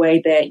you in the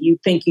way that you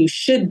think you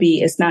should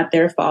be, it's not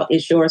their fault.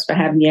 It's yours for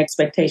having the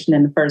expectation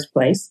in the first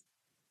place.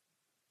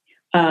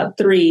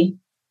 3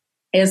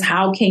 is,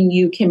 how can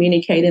you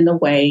communicate in a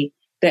way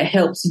that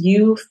helps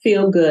you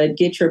feel good,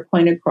 get your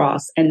point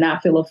across, and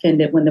not feel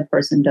offended when the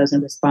person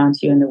doesn't respond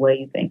to you in the way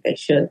you think they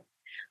should.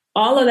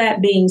 All of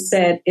that being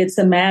said, it's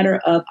a matter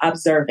of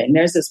observing.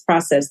 There's this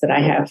process that I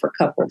have for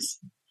couples.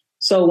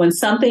 So when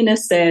something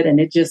is said and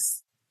it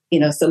just,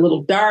 it's a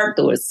little dark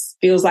or it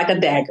feels like a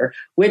dagger,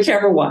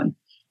 whichever one,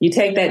 you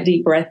take that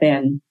deep breath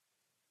in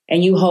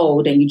and you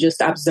hold and you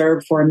just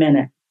observe for a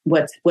minute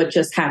what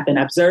just happened.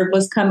 Observe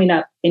what's coming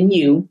up in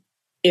you.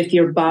 If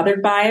you're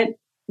bothered by it,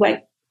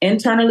 like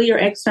internally or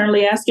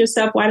externally, ask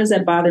yourself, why does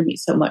that bother me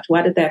so much?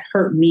 Why did that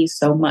hurt me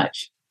so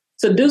much?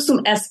 So do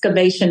some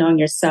excavation on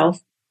yourself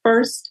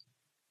first.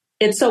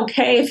 It's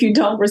okay if you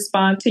don't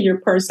respond to your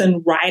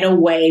person right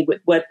away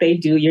with what they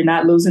do. You're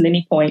not losing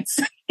any points.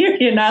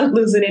 You're not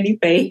losing any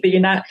faith.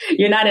 You're not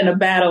in a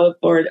battle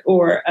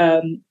or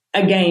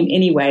a game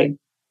anyway.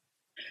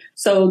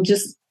 So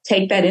just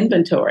take that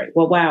inventory.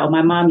 Well, wow,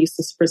 my mom used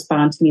to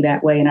respond to me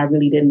that way and I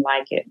really didn't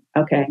like it.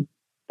 Okay,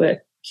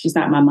 but she's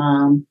not my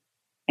mom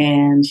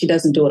and she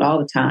doesn't do it all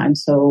the time.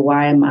 So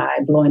why am I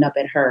blowing up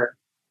at her?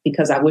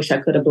 Because I wish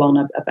I could have blown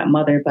up at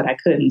mother, but I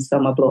couldn't. So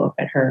I'm going to blow up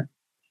at her.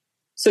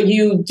 So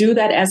you do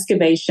that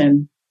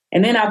excavation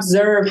and then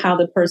observe how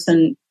the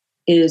person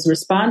is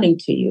responding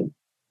to you.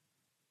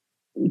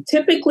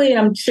 Typically, and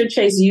I'm sure,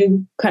 Chase,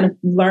 you kind of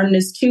learn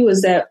this too,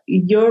 is that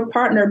your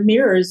partner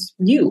mirrors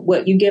you,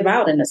 what you give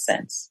out in a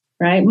sense,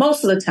 right?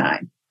 Most of the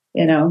time,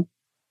 you know.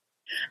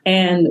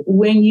 And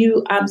when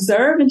you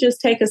observe and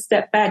just take a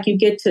step back, you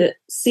get to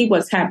see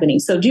what's happening.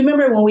 So do you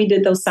remember when we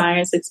did those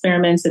science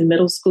experiments in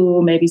middle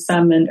school, maybe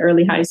some in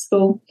early high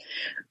school?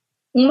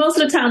 Most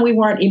of the time we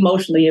weren't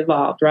emotionally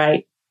involved,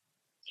 right?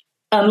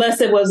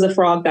 Unless it was a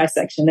frog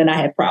dissection, then I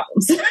had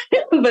problems.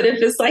 But if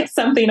it's like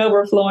something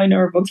overflowing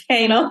or a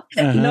volcano,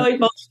 no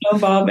emotional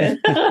involvement.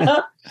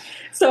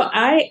 So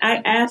I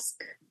ask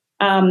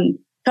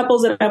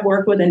couples that I've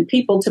worked with and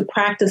people to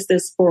practice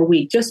this for a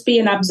week. Just be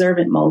in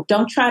observant mode.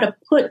 Don't try to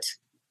put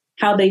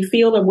how they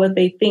feel or what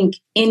they think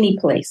any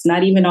place,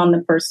 not even on the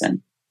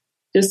person.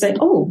 Just say,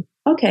 oh,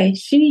 okay,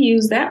 she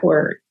used that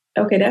word.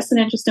 Okay, that's an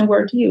interesting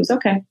word to use.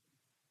 Okay.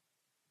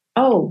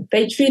 Oh,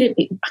 they treated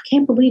me. I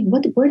can't believe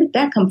where did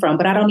that come from?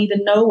 But I don't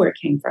even know where it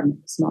came from in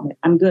this moment.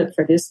 I'm good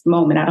for this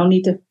moment. I don't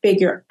need to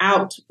figure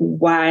out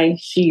why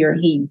she or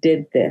he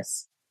did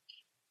this.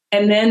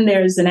 And then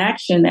there's an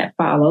action that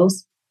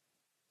follows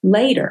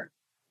later,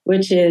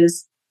 which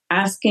is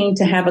asking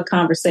to have a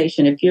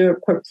conversation. If you're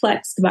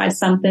perplexed by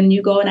something,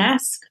 you go and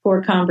ask for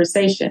a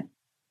conversation,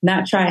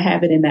 not try to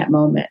have it in that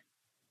moment.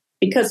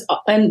 Because,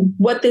 and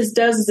what this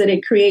does is that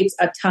it creates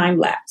a time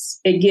lapse.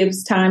 It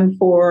gives time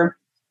for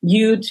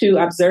you to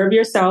observe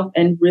yourself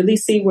and really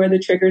see where the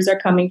triggers are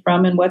coming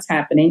from and what's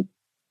happening.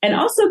 And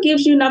also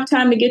gives you enough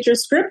time to get your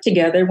script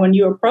together when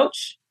you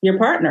approach your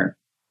partner.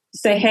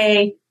 Say,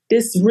 hey,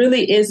 this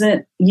really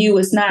isn't you.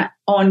 It's not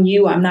on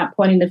you. I'm not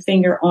pointing the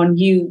finger on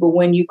you. But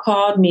when you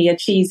called me a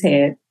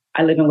cheesehead,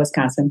 I live in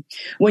Wisconsin.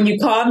 When you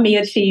called me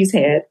a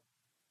cheesehead,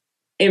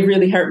 it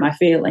really hurt my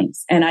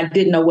feelings and I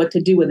didn't know what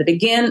to do with it.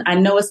 Again, I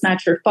know it's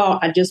not your fault.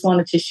 I just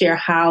wanted to share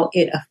how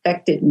it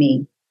affected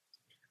me.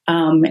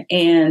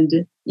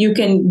 And you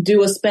can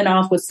do a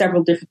spinoff with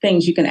several different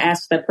things. You can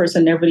ask that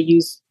person never to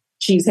use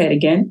cheesehead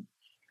again,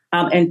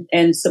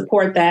 and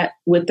support that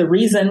with the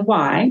reason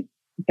why.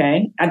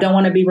 Okay. I don't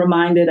want to be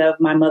reminded of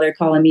my mother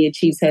calling me a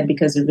cheesehead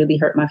because it really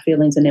hurt my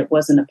feelings and it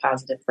wasn't a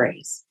positive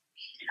phrase.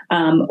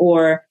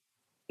 Or,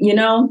 you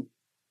know,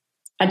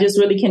 I just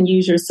really can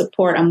use your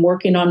support. I'm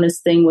working on this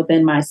thing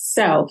within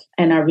myself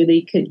and I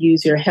really could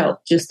use your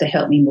help just to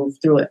help me move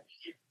through it.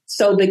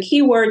 So the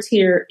key words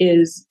here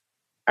is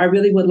I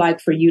really would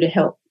like for you to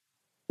help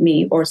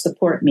me or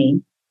support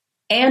me,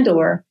 and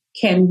or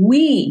can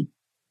we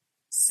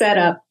set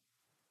up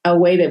a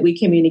way that we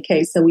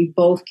communicate so we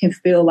both can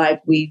feel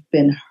like we've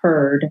been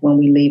heard when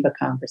we leave a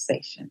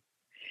conversation.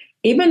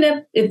 Even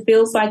if it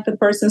feels like the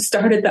person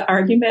started the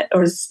argument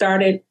or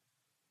started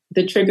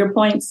the trigger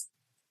points,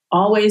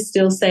 always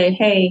still say,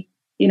 hey,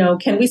 you know,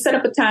 can we set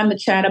up a time to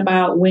chat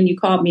about when you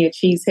called me a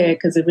cheesehead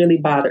because it really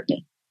bothered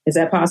me? Is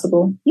that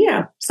possible?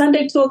 Yeah.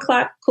 Sunday,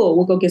 2:00. Cool.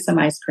 We'll go get some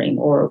ice cream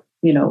or,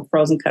 you know,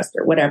 frozen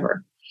custard,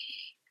 whatever.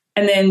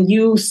 And then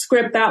you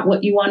script out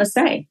what you want to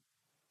say.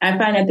 I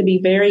find that to be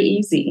very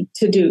easy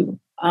to do.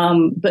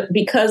 But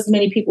because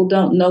many people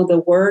don't know the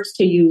words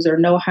to use or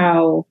know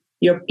how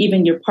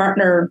even your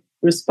partner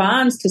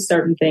responds to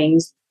certain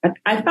things,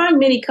 I find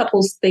many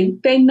couples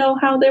think they know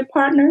how their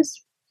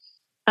partners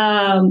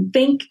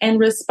think and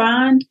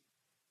respond.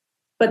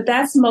 But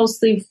that's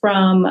mostly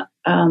from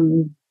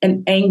an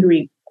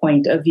angry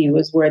point of view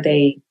is where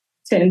they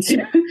tend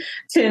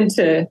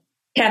to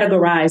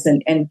categorize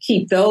and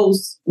keep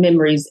those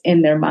memories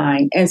in their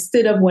mind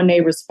instead of when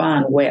they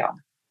respond well.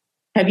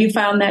 Have you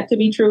found that to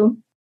be true?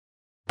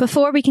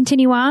 Before we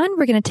continue on,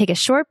 we're going to take a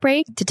short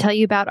break to tell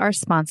you about our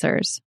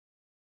sponsors.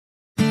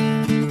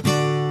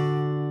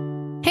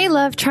 Hey,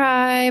 Love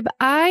Tribe.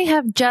 I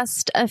have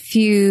just a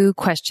few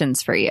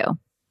questions for you.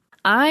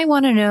 I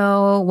want to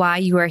know why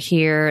you are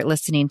here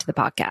listening to the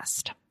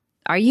podcast.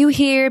 Are you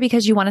here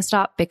because you want to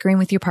stop bickering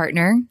with your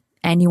partner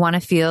and you want to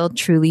feel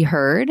truly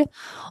heard?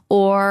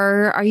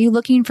 Or are you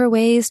looking for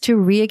ways to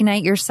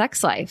reignite your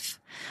sex life?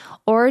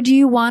 Or do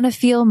you want to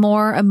feel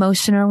more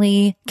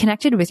emotionally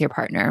connected with your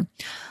partner?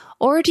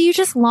 Or do you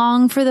just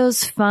long for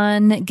those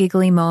fun,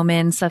 giggly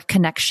moments of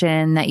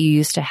connection that you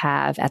used to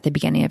have at the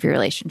beginning of your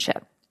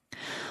relationship?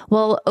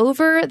 Well,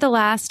 over the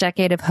last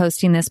decade of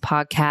hosting this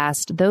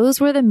podcast,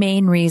 those were the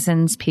main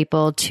reasons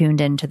people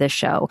tuned into the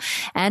show.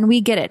 And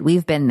we get it.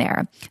 We've been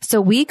there.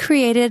 So we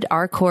created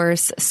our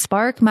course,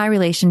 Spark My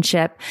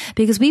Relationship,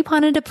 because we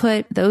wanted to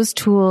put those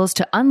tools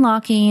to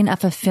unlocking a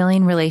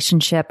fulfilling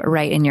relationship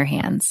right in your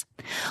hands.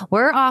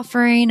 We're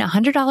offering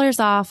 $100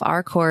 off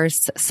our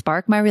course,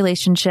 Spark My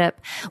Relationship,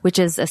 which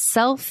is a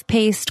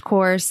self-paced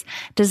course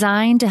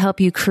designed to help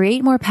you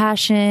create more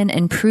passion,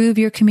 improve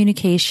your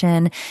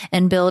communication,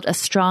 and build a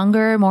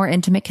stronger, more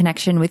intimate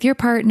connection with your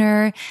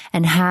partner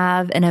and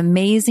have an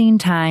amazing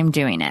time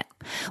doing it.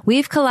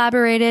 We've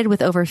collaborated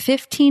with over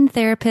 15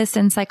 therapists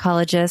and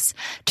psychologists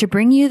to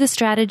bring you the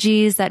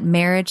strategies that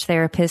marriage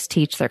therapists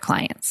teach their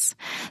clients.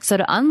 So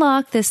to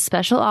unlock this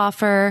special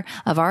offer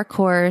of our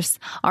course,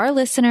 our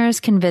listeners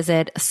can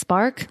visit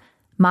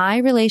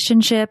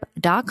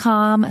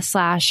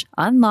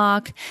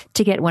sparkmyrelationship.com/unlock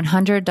to get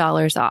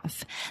 $100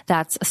 off.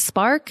 That's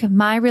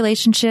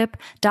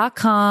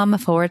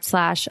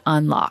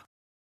sparkmyrelationship.com/unlock.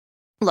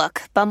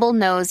 Look, Bumble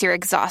knows you're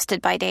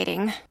exhausted by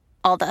dating.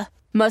 All the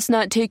must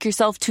not take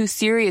yourself too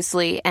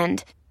seriously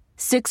and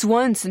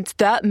 6'1" since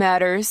that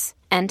matters.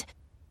 And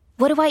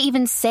what do I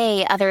even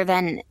say other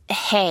than,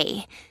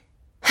 hey?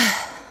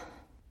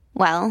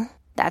 Well,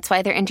 that's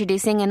why they're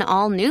introducing an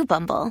all-new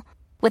Bumble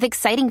with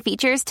exciting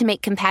features to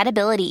make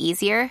compatibility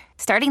easier,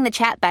 starting the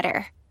chat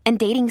better, and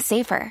dating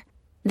safer.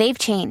 They've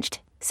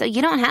changed, so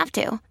you don't have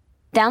to.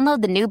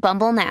 Download the new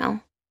Bumble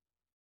now.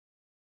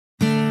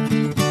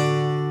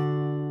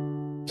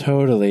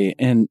 Totally.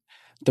 And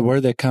the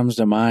word that comes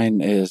to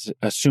mind is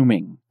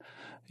assuming,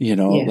 Yes.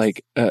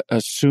 like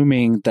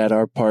assuming that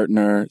our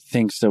partner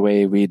thinks the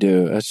way we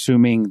do,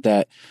 assuming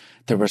that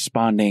they're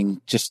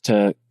responding just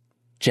to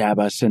jab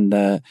us in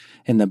the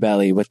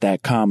belly with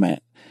that comment.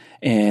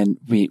 And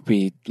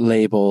we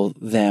label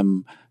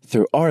them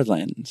through our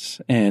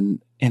lens.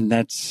 And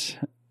that's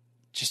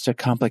just a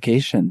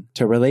complication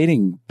to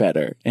relating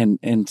better. And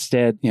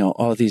instead,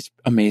 all these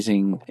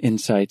amazing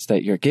insights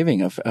that you're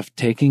giving of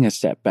taking a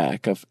step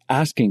back, of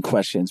asking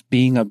questions,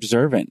 being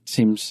observant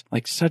seems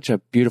like such a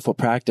beautiful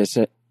practice.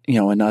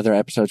 In other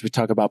episodes, we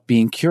talk about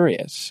being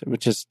curious,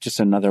 which is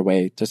just another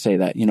way to say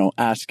that,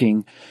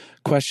 asking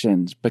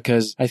questions,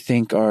 because I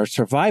think our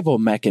survival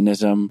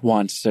mechanism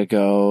wants to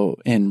go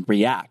and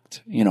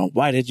react.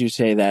 Why did you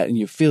say that? And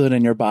you feel it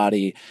in your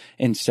body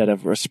instead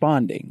of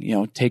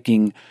responding,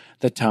 taking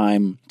the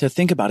time to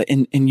think about it.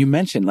 And you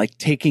mentioned like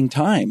taking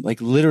time, like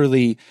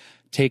literally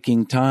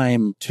taking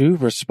time to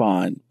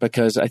respond,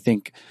 because I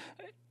think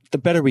the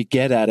better we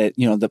get at it,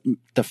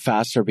 the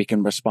faster we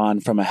can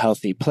respond from a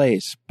healthy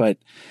place. But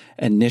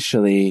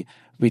initially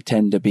we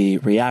tend to be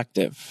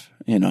reactive,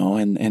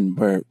 and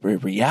we're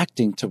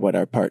reacting to what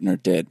our partner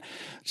did.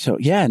 So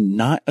yeah,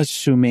 not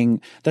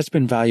assuming, that's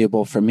been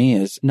valuable for me,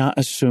 is not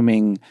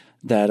assuming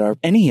that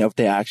any of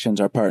the actions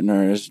our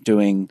partner is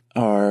doing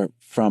are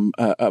from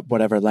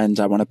whatever lens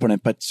I want to put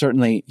in, but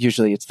certainly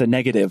usually it's the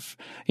negative.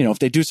 If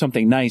they do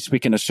something nice, we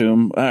can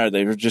assume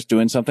they were just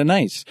doing something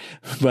nice.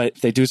 But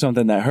if they do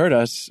something that hurt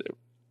us,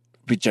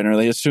 we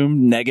generally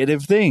assume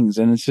negative things.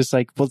 And it's just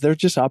like, well, they're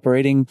just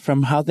operating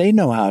from how they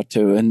know how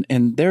to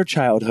and their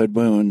childhood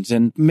wounds.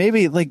 And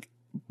maybe like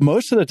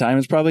most of the time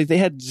it's probably they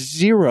had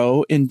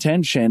zero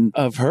intention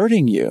of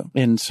hurting you.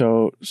 And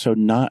so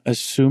not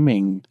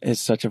assuming is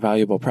such a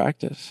valuable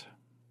practice.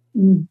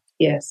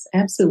 Yes,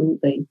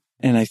 absolutely.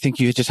 And I think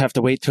you just have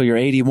to wait till you're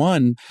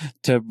 81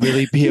 to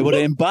really be able to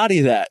embody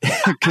that.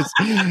 Cause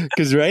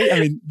right? I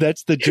mean,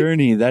 that's the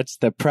journey. That's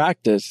the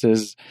practice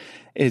is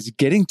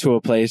getting to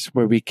a place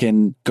where we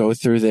can go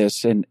through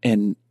this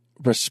and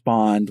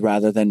respond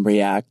rather than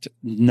react,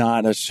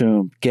 not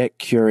assume, get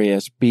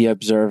curious, be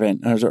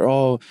observant. Those are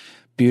all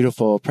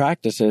beautiful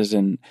practices.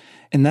 And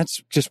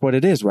that's just what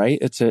it is, right?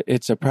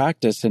 It's a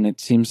practice. And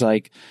it seems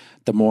like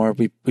the more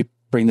we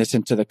bring this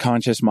into the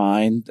conscious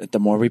mind, the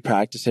more we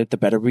practice it, the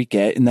better we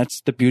get. And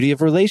that's the beauty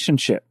of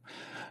relationship,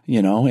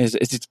 is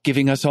it's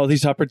giving us all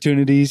these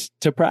opportunities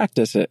to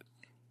practice it.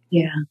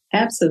 Yeah,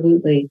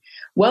 absolutely.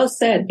 Well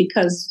said,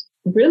 because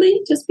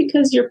really just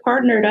because you're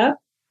partnered up,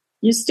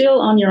 you're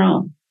still on your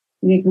own.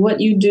 What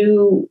you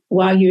do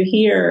while you're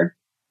here,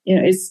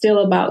 it's still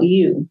about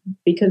you,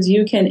 because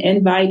you can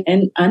invite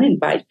and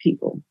uninvite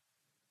people,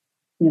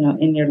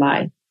 in your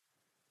life.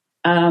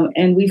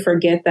 And we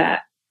forget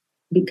that,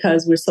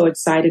 because we're so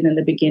excited in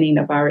the beginning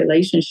of our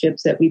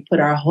relationships that we put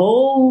our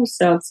whole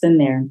selves in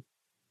there.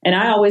 And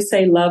I always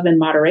say love in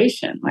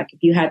moderation. Like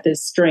if you had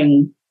this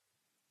string,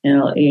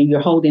 and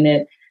you're holding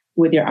it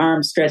with your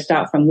arms stretched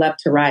out from left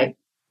to right.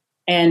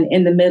 And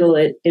in the middle,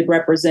 it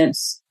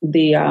represents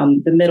the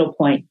middle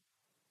point.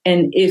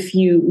 And if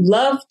you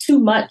love too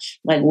much,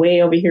 like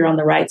way over here on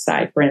the right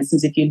side, for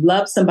instance, if you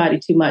love somebody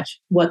too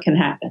much, what can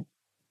happen?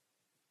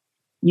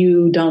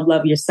 You don't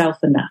love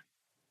yourself enough.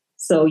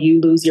 So you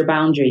lose your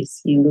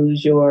boundaries. You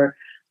lose your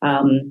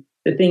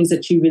the things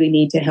that you really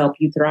need to help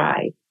you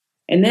thrive.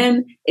 And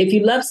then if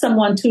you love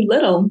someone too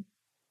little,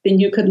 then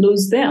you could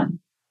lose them,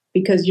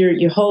 because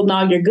you're holding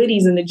all your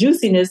goodies and the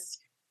juiciness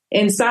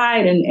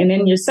inside and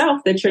in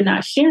yourself that you're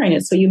not sharing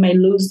it. So you may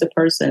lose the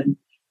person.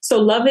 So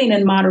loving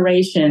in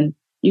moderation,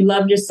 you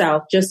love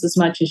yourself just as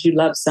much as you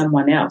love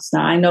someone else.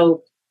 Now, I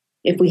know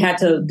if we had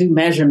to do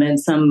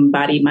measurements,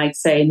 somebody might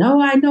say,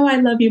 no, I know I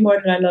love you more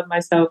than I love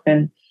myself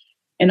and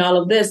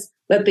all of this.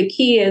 But the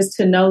key is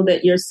to know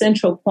that your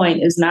central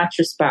point is not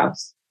your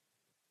spouse.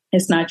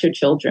 It's not your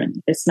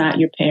children. It's not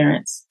your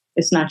parents.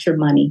 It's not your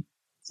money.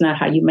 It's not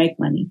how you make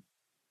money.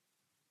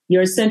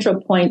 Your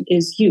central point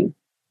is you.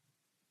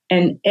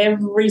 And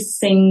every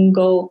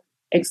single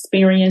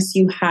experience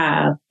you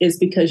have is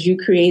because you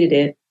created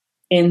it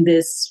in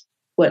this,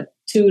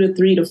 2 to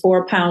 3 to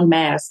 4 pound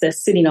mass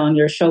that's sitting on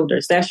your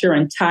shoulders. That's your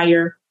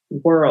entire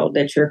world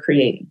that you're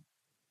creating.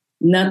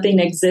 Nothing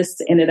exists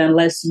in it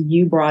unless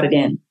you brought it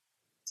in.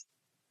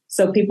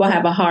 So people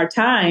have a hard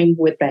time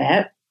with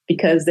that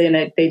because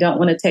then they don't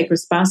want to take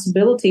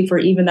responsibility for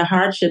even the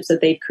hardships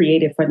that they've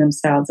created for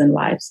themselves in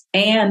lives,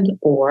 and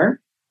or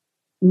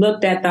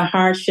looked at the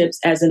hardships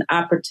as an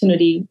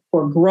opportunity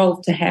for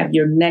growth to have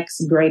your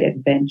next great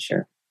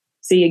adventure.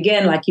 See,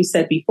 again, like you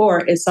said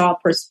before, it's all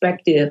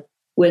perspective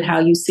with how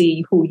you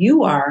see who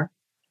you are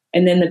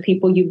and then the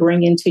people you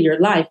bring into your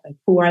life. Like,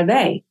 who are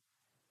they?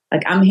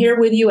 Like, I'm here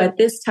with you at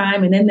this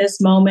time and in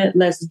this moment.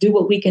 Let's do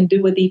what we can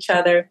do with each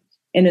other.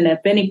 And then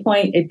at any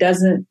point, it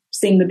doesn't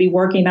seem to be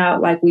working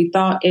out like we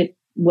thought it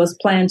was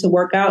planned to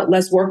work out.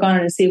 Let's work on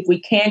it and see if we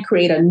can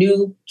create a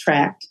new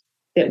track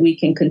that we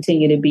can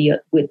continue to be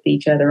with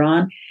each other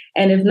on.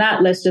 And if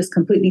not, let's just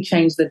completely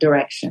change the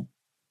direction,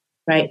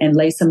 right? And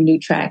lay some new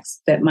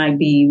tracks that might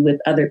be with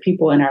other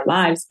people in our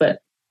lives, but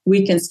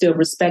we can still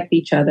respect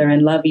each other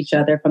and love each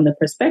other from the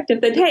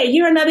perspective that, hey,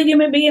 you're another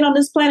human being on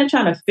this planet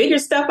trying to figure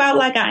stuff out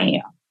like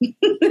I am.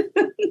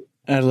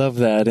 I love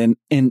that. And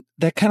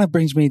that kind of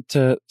brings me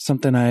to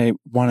something I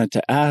wanted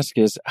to ask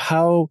is,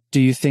 how do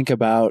you think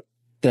about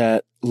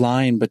that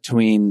line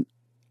between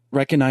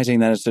recognizing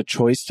that it's a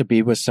choice to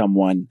be with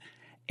someone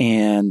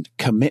and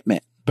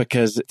commitment?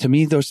 Because to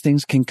me, those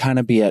things can kind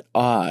of be at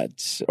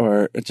odds,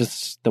 or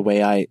just the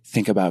way I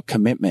think about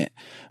commitment.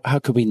 How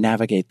could we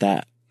navigate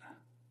that?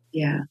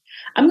 Yeah,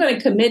 I'm going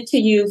to commit to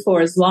you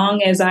for as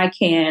long as I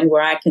can,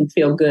 where I can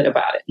feel good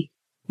about it.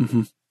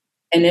 Mm-hmm.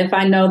 And if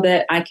I know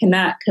that I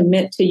cannot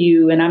commit to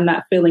you and I'm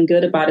not feeling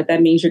good about it,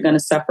 that means you're going to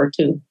suffer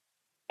too.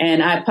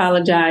 And I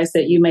apologize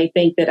that you may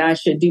think that I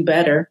should do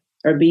better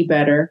or be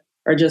better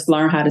or just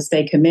learn how to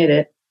stay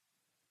committed.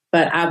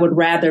 But I would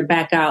rather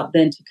back out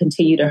than to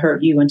continue to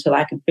hurt you until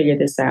I can figure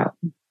this out.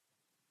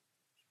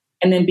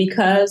 And then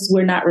because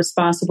we're not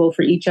responsible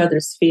for each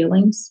other's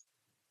feelings,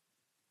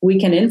 we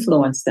can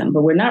influence them,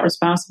 but we're not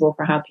responsible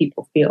for how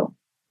people feel.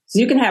 So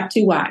you can have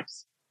 2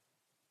 wives.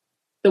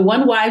 The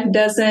one wife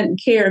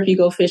doesn't care if you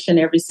go fishing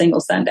every single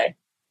Sunday,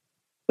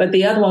 but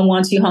the other one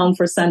wants you home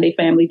for Sunday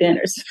family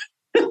dinners.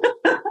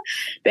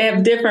 They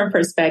have different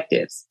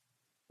perspectives.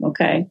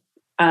 Okay.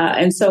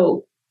 And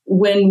so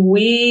when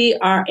we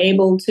are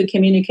able to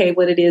communicate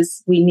what it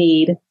is we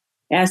need,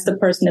 ask the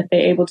person if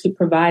they're able to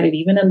provide it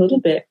even a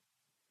little bit,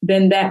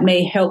 then that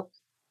may help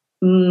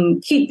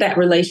keep that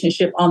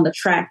relationship on the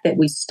track that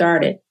we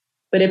started.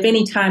 But if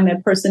any time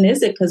that person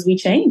isn't, because we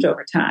change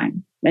over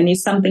time and need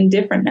something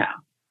different now.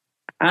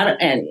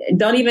 And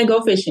don't even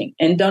go fishing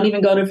and don't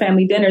even go to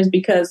family dinners,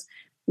 because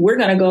we're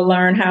going to go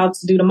learn how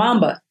to do the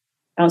mamba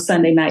on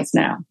Sunday nights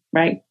now,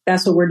 right?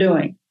 That's what we're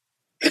doing.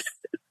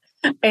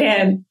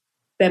 And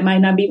that might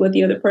not be what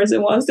the other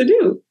person wants to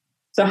do.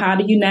 So how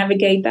do you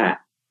navigate that?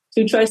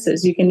 2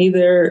 choices. You can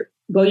either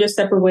go your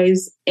separate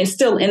ways and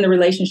still in the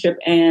relationship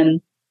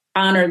and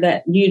honor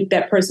that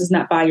that person's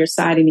not by your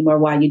side anymore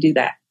while you do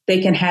that.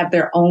 They can have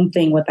their own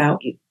thing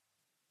without you.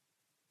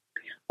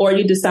 Or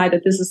you decide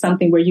that this is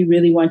something where you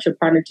really want your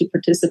partner to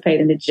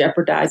participate and it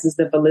jeopardizes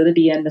the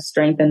validity and the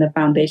strength and the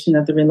foundation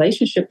of the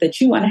relationship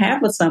that you want to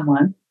have with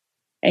someone,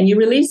 and you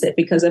release it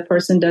because a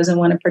person doesn't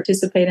want to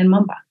participate in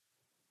mamba.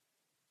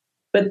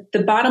 But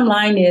the bottom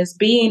line is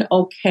being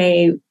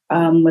okay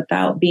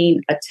without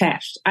being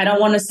attached. I don't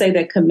want to say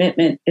that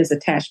commitment is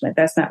attachment.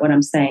 That's not what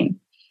I'm saying.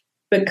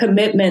 But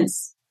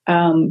commitments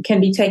can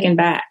be taken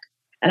back.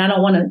 And I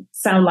don't want to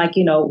sound like,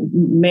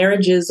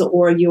 marriages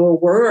or your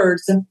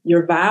words,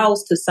 your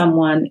vows to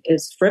someone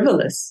is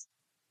frivolous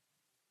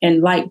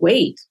and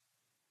lightweight.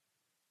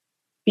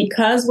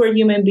 Because we're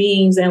human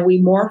beings and we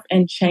morph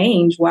and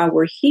change while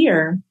we're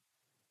here,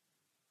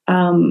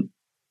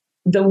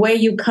 the way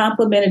you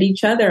complimented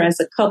each other as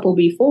a couple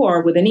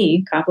before, with an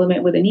E,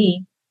 compliment with an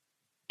E,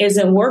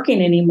 isn't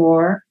working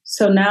anymore.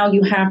 So now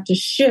you have to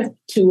shift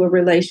to a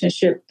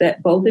relationship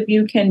that both of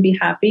you can be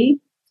happy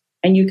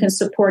and you can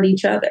support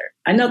each other.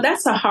 I know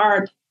that's a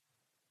hard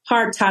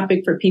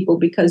topic for people,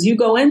 because you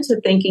go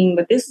into thinking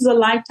that this is a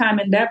lifetime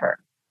endeavor.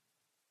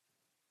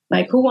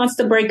 Like, who wants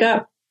to break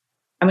up?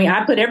 I mean,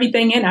 I put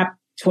everything in. I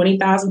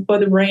 $20,000 for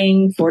the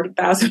ring,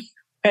 $40,000 for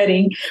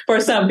wedding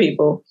for some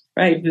people,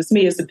 right? Just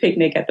me, it's a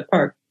picnic at the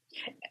park.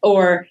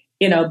 Or,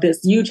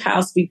 this huge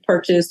house we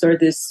purchased, or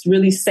this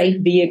really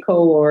safe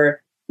vehicle,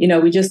 or,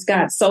 we just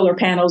got solar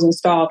panels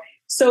installed.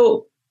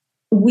 So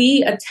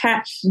we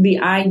attach the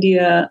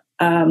idea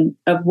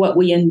of what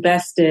we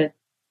invested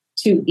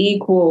to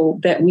equal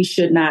that we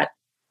should not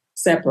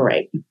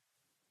separate.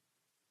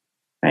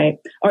 Right?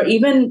 Or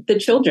even the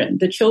children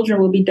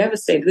will be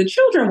devastated. The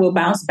children will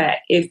bounce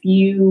back if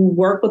you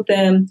work with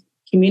them,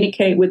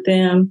 communicate with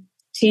them,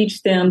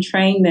 teach them,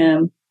 train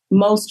them.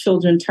 Most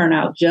children turn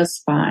out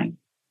just fine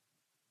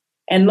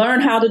and learn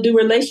how to do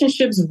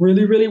relationships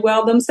really, really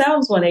well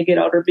themselves when they get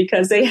older,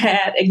 because they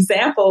had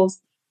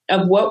examples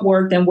of what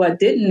worked and what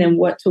didn't and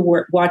what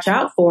to watch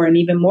out for. And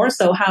even more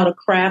so, how to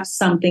craft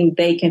something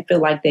they can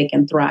feel like they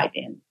can thrive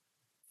in.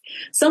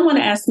 Someone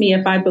asked me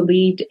if I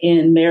believed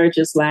in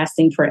marriages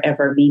lasting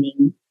forever,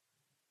 meaning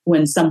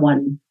when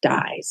someone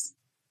dies.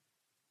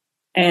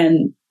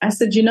 And I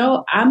said,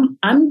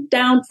 I'm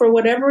down for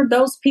whatever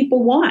those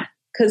people want,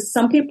 because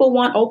some people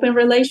want open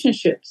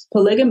relationships,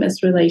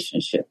 polygamous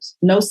relationships,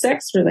 no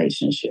sex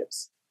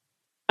relationships,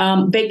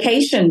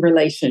 vacation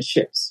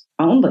relationships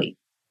only.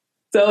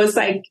 So it's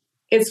like,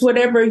 it's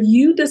whatever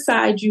you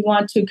decide you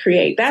want to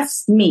create.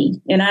 That's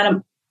me.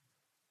 And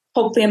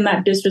hopefully I'm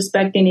not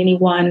disrespecting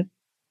anyone,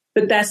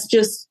 but that's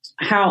just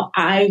how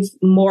I've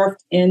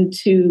morphed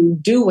into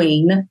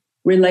doing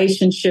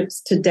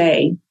relationships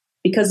today,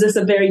 because it's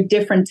a very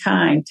different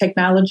time.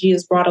 Technology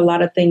has brought a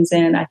lot of things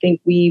in. I think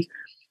we've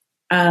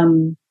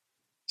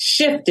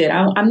shifted.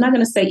 I'm not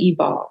going to say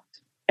evolved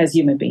as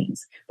human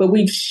beings, but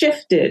we've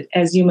shifted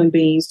as human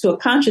beings to a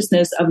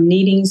consciousness of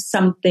needing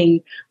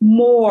something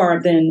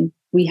more than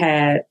we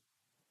had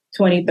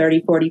 20,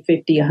 30, 40,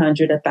 50,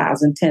 100,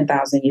 1,000,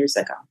 10,000 years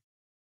ago.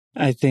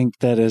 I think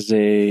that is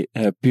a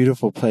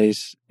beautiful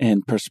place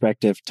and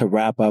perspective to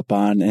wrap up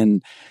on.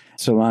 And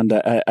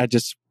Sulanda, I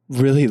just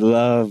really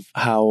love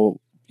how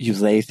you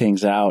lay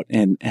things out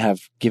and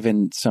have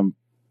given some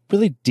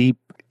really deep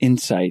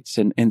insights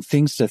and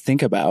things to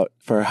think about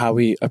for how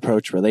we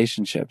approach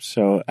relationships.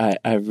 So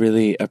I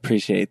really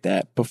appreciate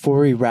that. Before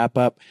we wrap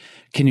up,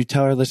 can you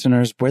tell our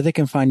listeners where they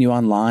can find you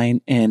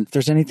online, and if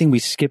there's anything we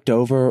skipped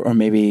over or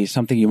maybe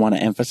something you want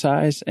to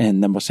emphasize,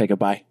 and then we'll say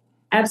goodbye?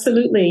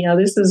 Absolutely.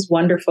 This is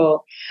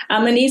wonderful.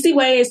 An easy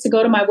way is to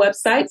go to my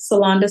website,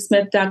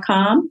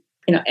 SulandaSmith.com,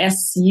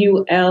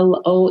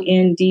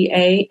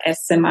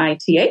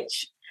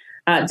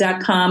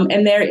 SulandaSmith.com.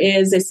 And there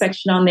is a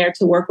section on there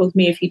to work with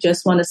me. If you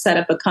just want to set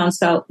up a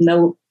consult,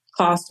 no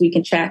cost, we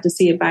can chat to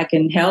see if I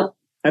can help.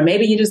 Or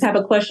maybe you just have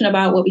a question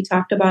about what we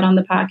talked about on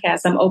the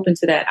podcast. I'm open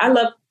to that. I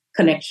love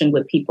connection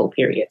with people,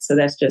 period. So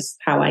that's just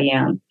how I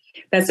am.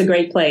 That's a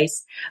great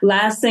place.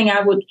 Last thing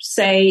I would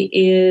say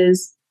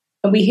is,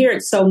 we hear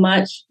it so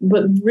much,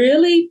 but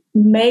really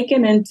make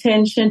an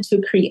intention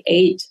to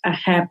create a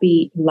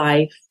happy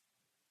life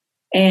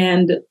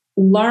and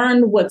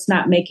learn what's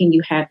not making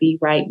you happy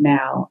right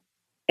now,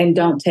 and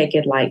don't take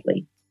it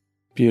lightly.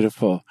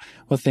 Beautiful.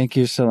 Well, thank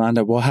you,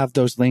 Sulanda. We'll have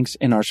those links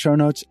in our show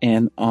notes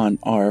and on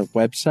our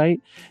website.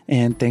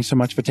 And thanks so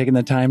much for taking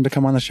the time to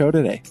come on the show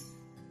today.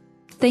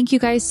 Thank you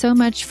guys so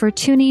much for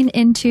tuning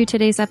into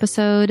today's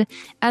episode.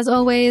 As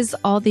always,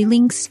 all the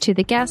links to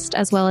the guest,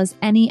 as well as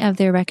any of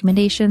their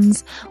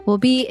recommendations, will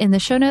be in the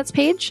show notes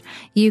page.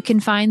 You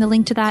can find the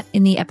link to that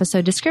in the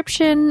episode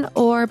description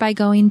or by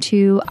going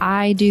to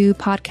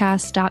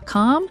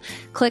idopodcast.com.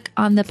 Click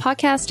on the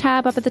podcast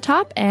tab up at the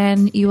top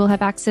and you will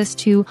have access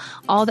to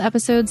all the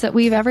episodes that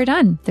we've ever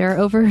done. There are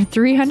over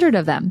 300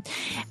 of them.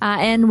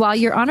 And while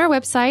you're on our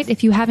website,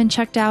 if you haven't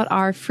checked out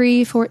our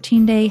free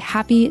 14-day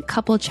Happy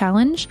Couple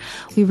Challenge,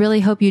 we really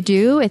hope you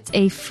do. It's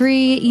a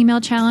free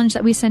email challenge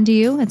that we send to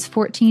you. It's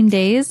 14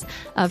 days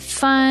of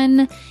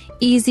fun,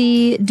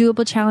 easy,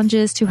 doable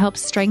challenges to help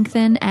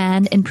strengthen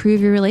and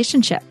improve your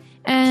relationship.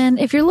 And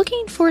if you're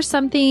looking for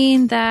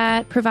something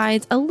that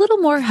provides a little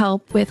more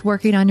help with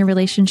working on your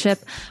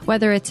relationship,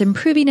 whether it's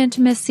improving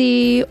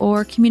intimacy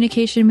or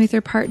communication with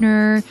your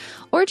partner,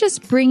 or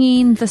just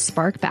bringing the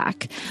spark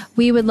back,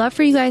 we would love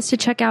for you guys to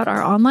check out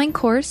our online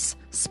course,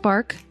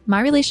 Spark My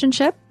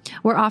Relationship.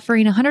 We're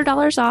offering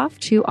 $100 off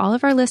to all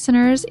of our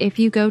listeners if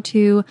you go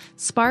to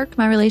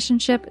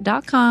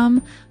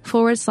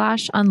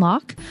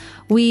sparkmyrelationship.com/unlock.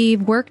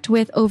 We've worked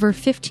with over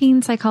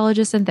 15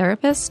 psychologists and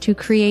therapists to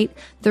create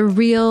the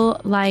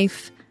real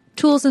life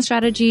tools and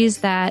strategies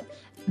that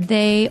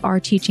they are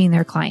teaching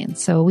their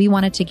clients. So we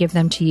wanted to give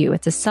them to you.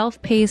 It's a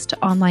self-paced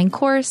online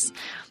course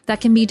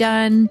that can be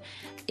done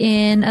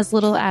in as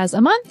little as a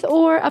month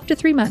or up to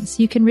 3 months.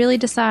 You can really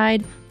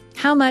decide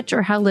how much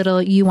or how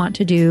little you want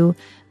to do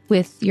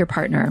with your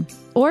partner,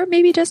 or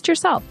maybe just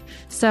yourself.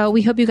 So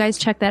we hope you guys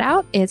check that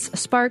out. It's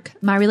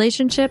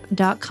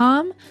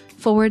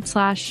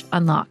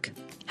sparkmyrelationship.com/unlock.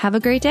 Have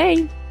a great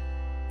day.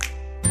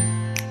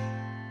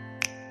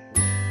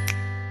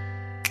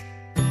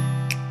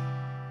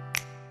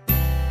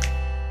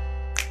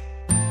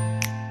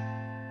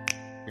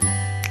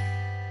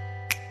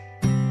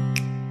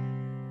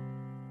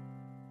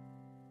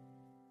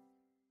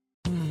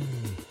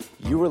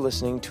 You were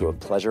listening to a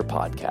Pleasure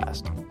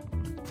Podcast.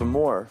 For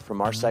more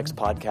from our Sex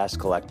Podcast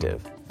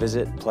Collective,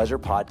 visit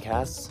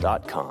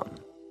pleasurepodcasts.com.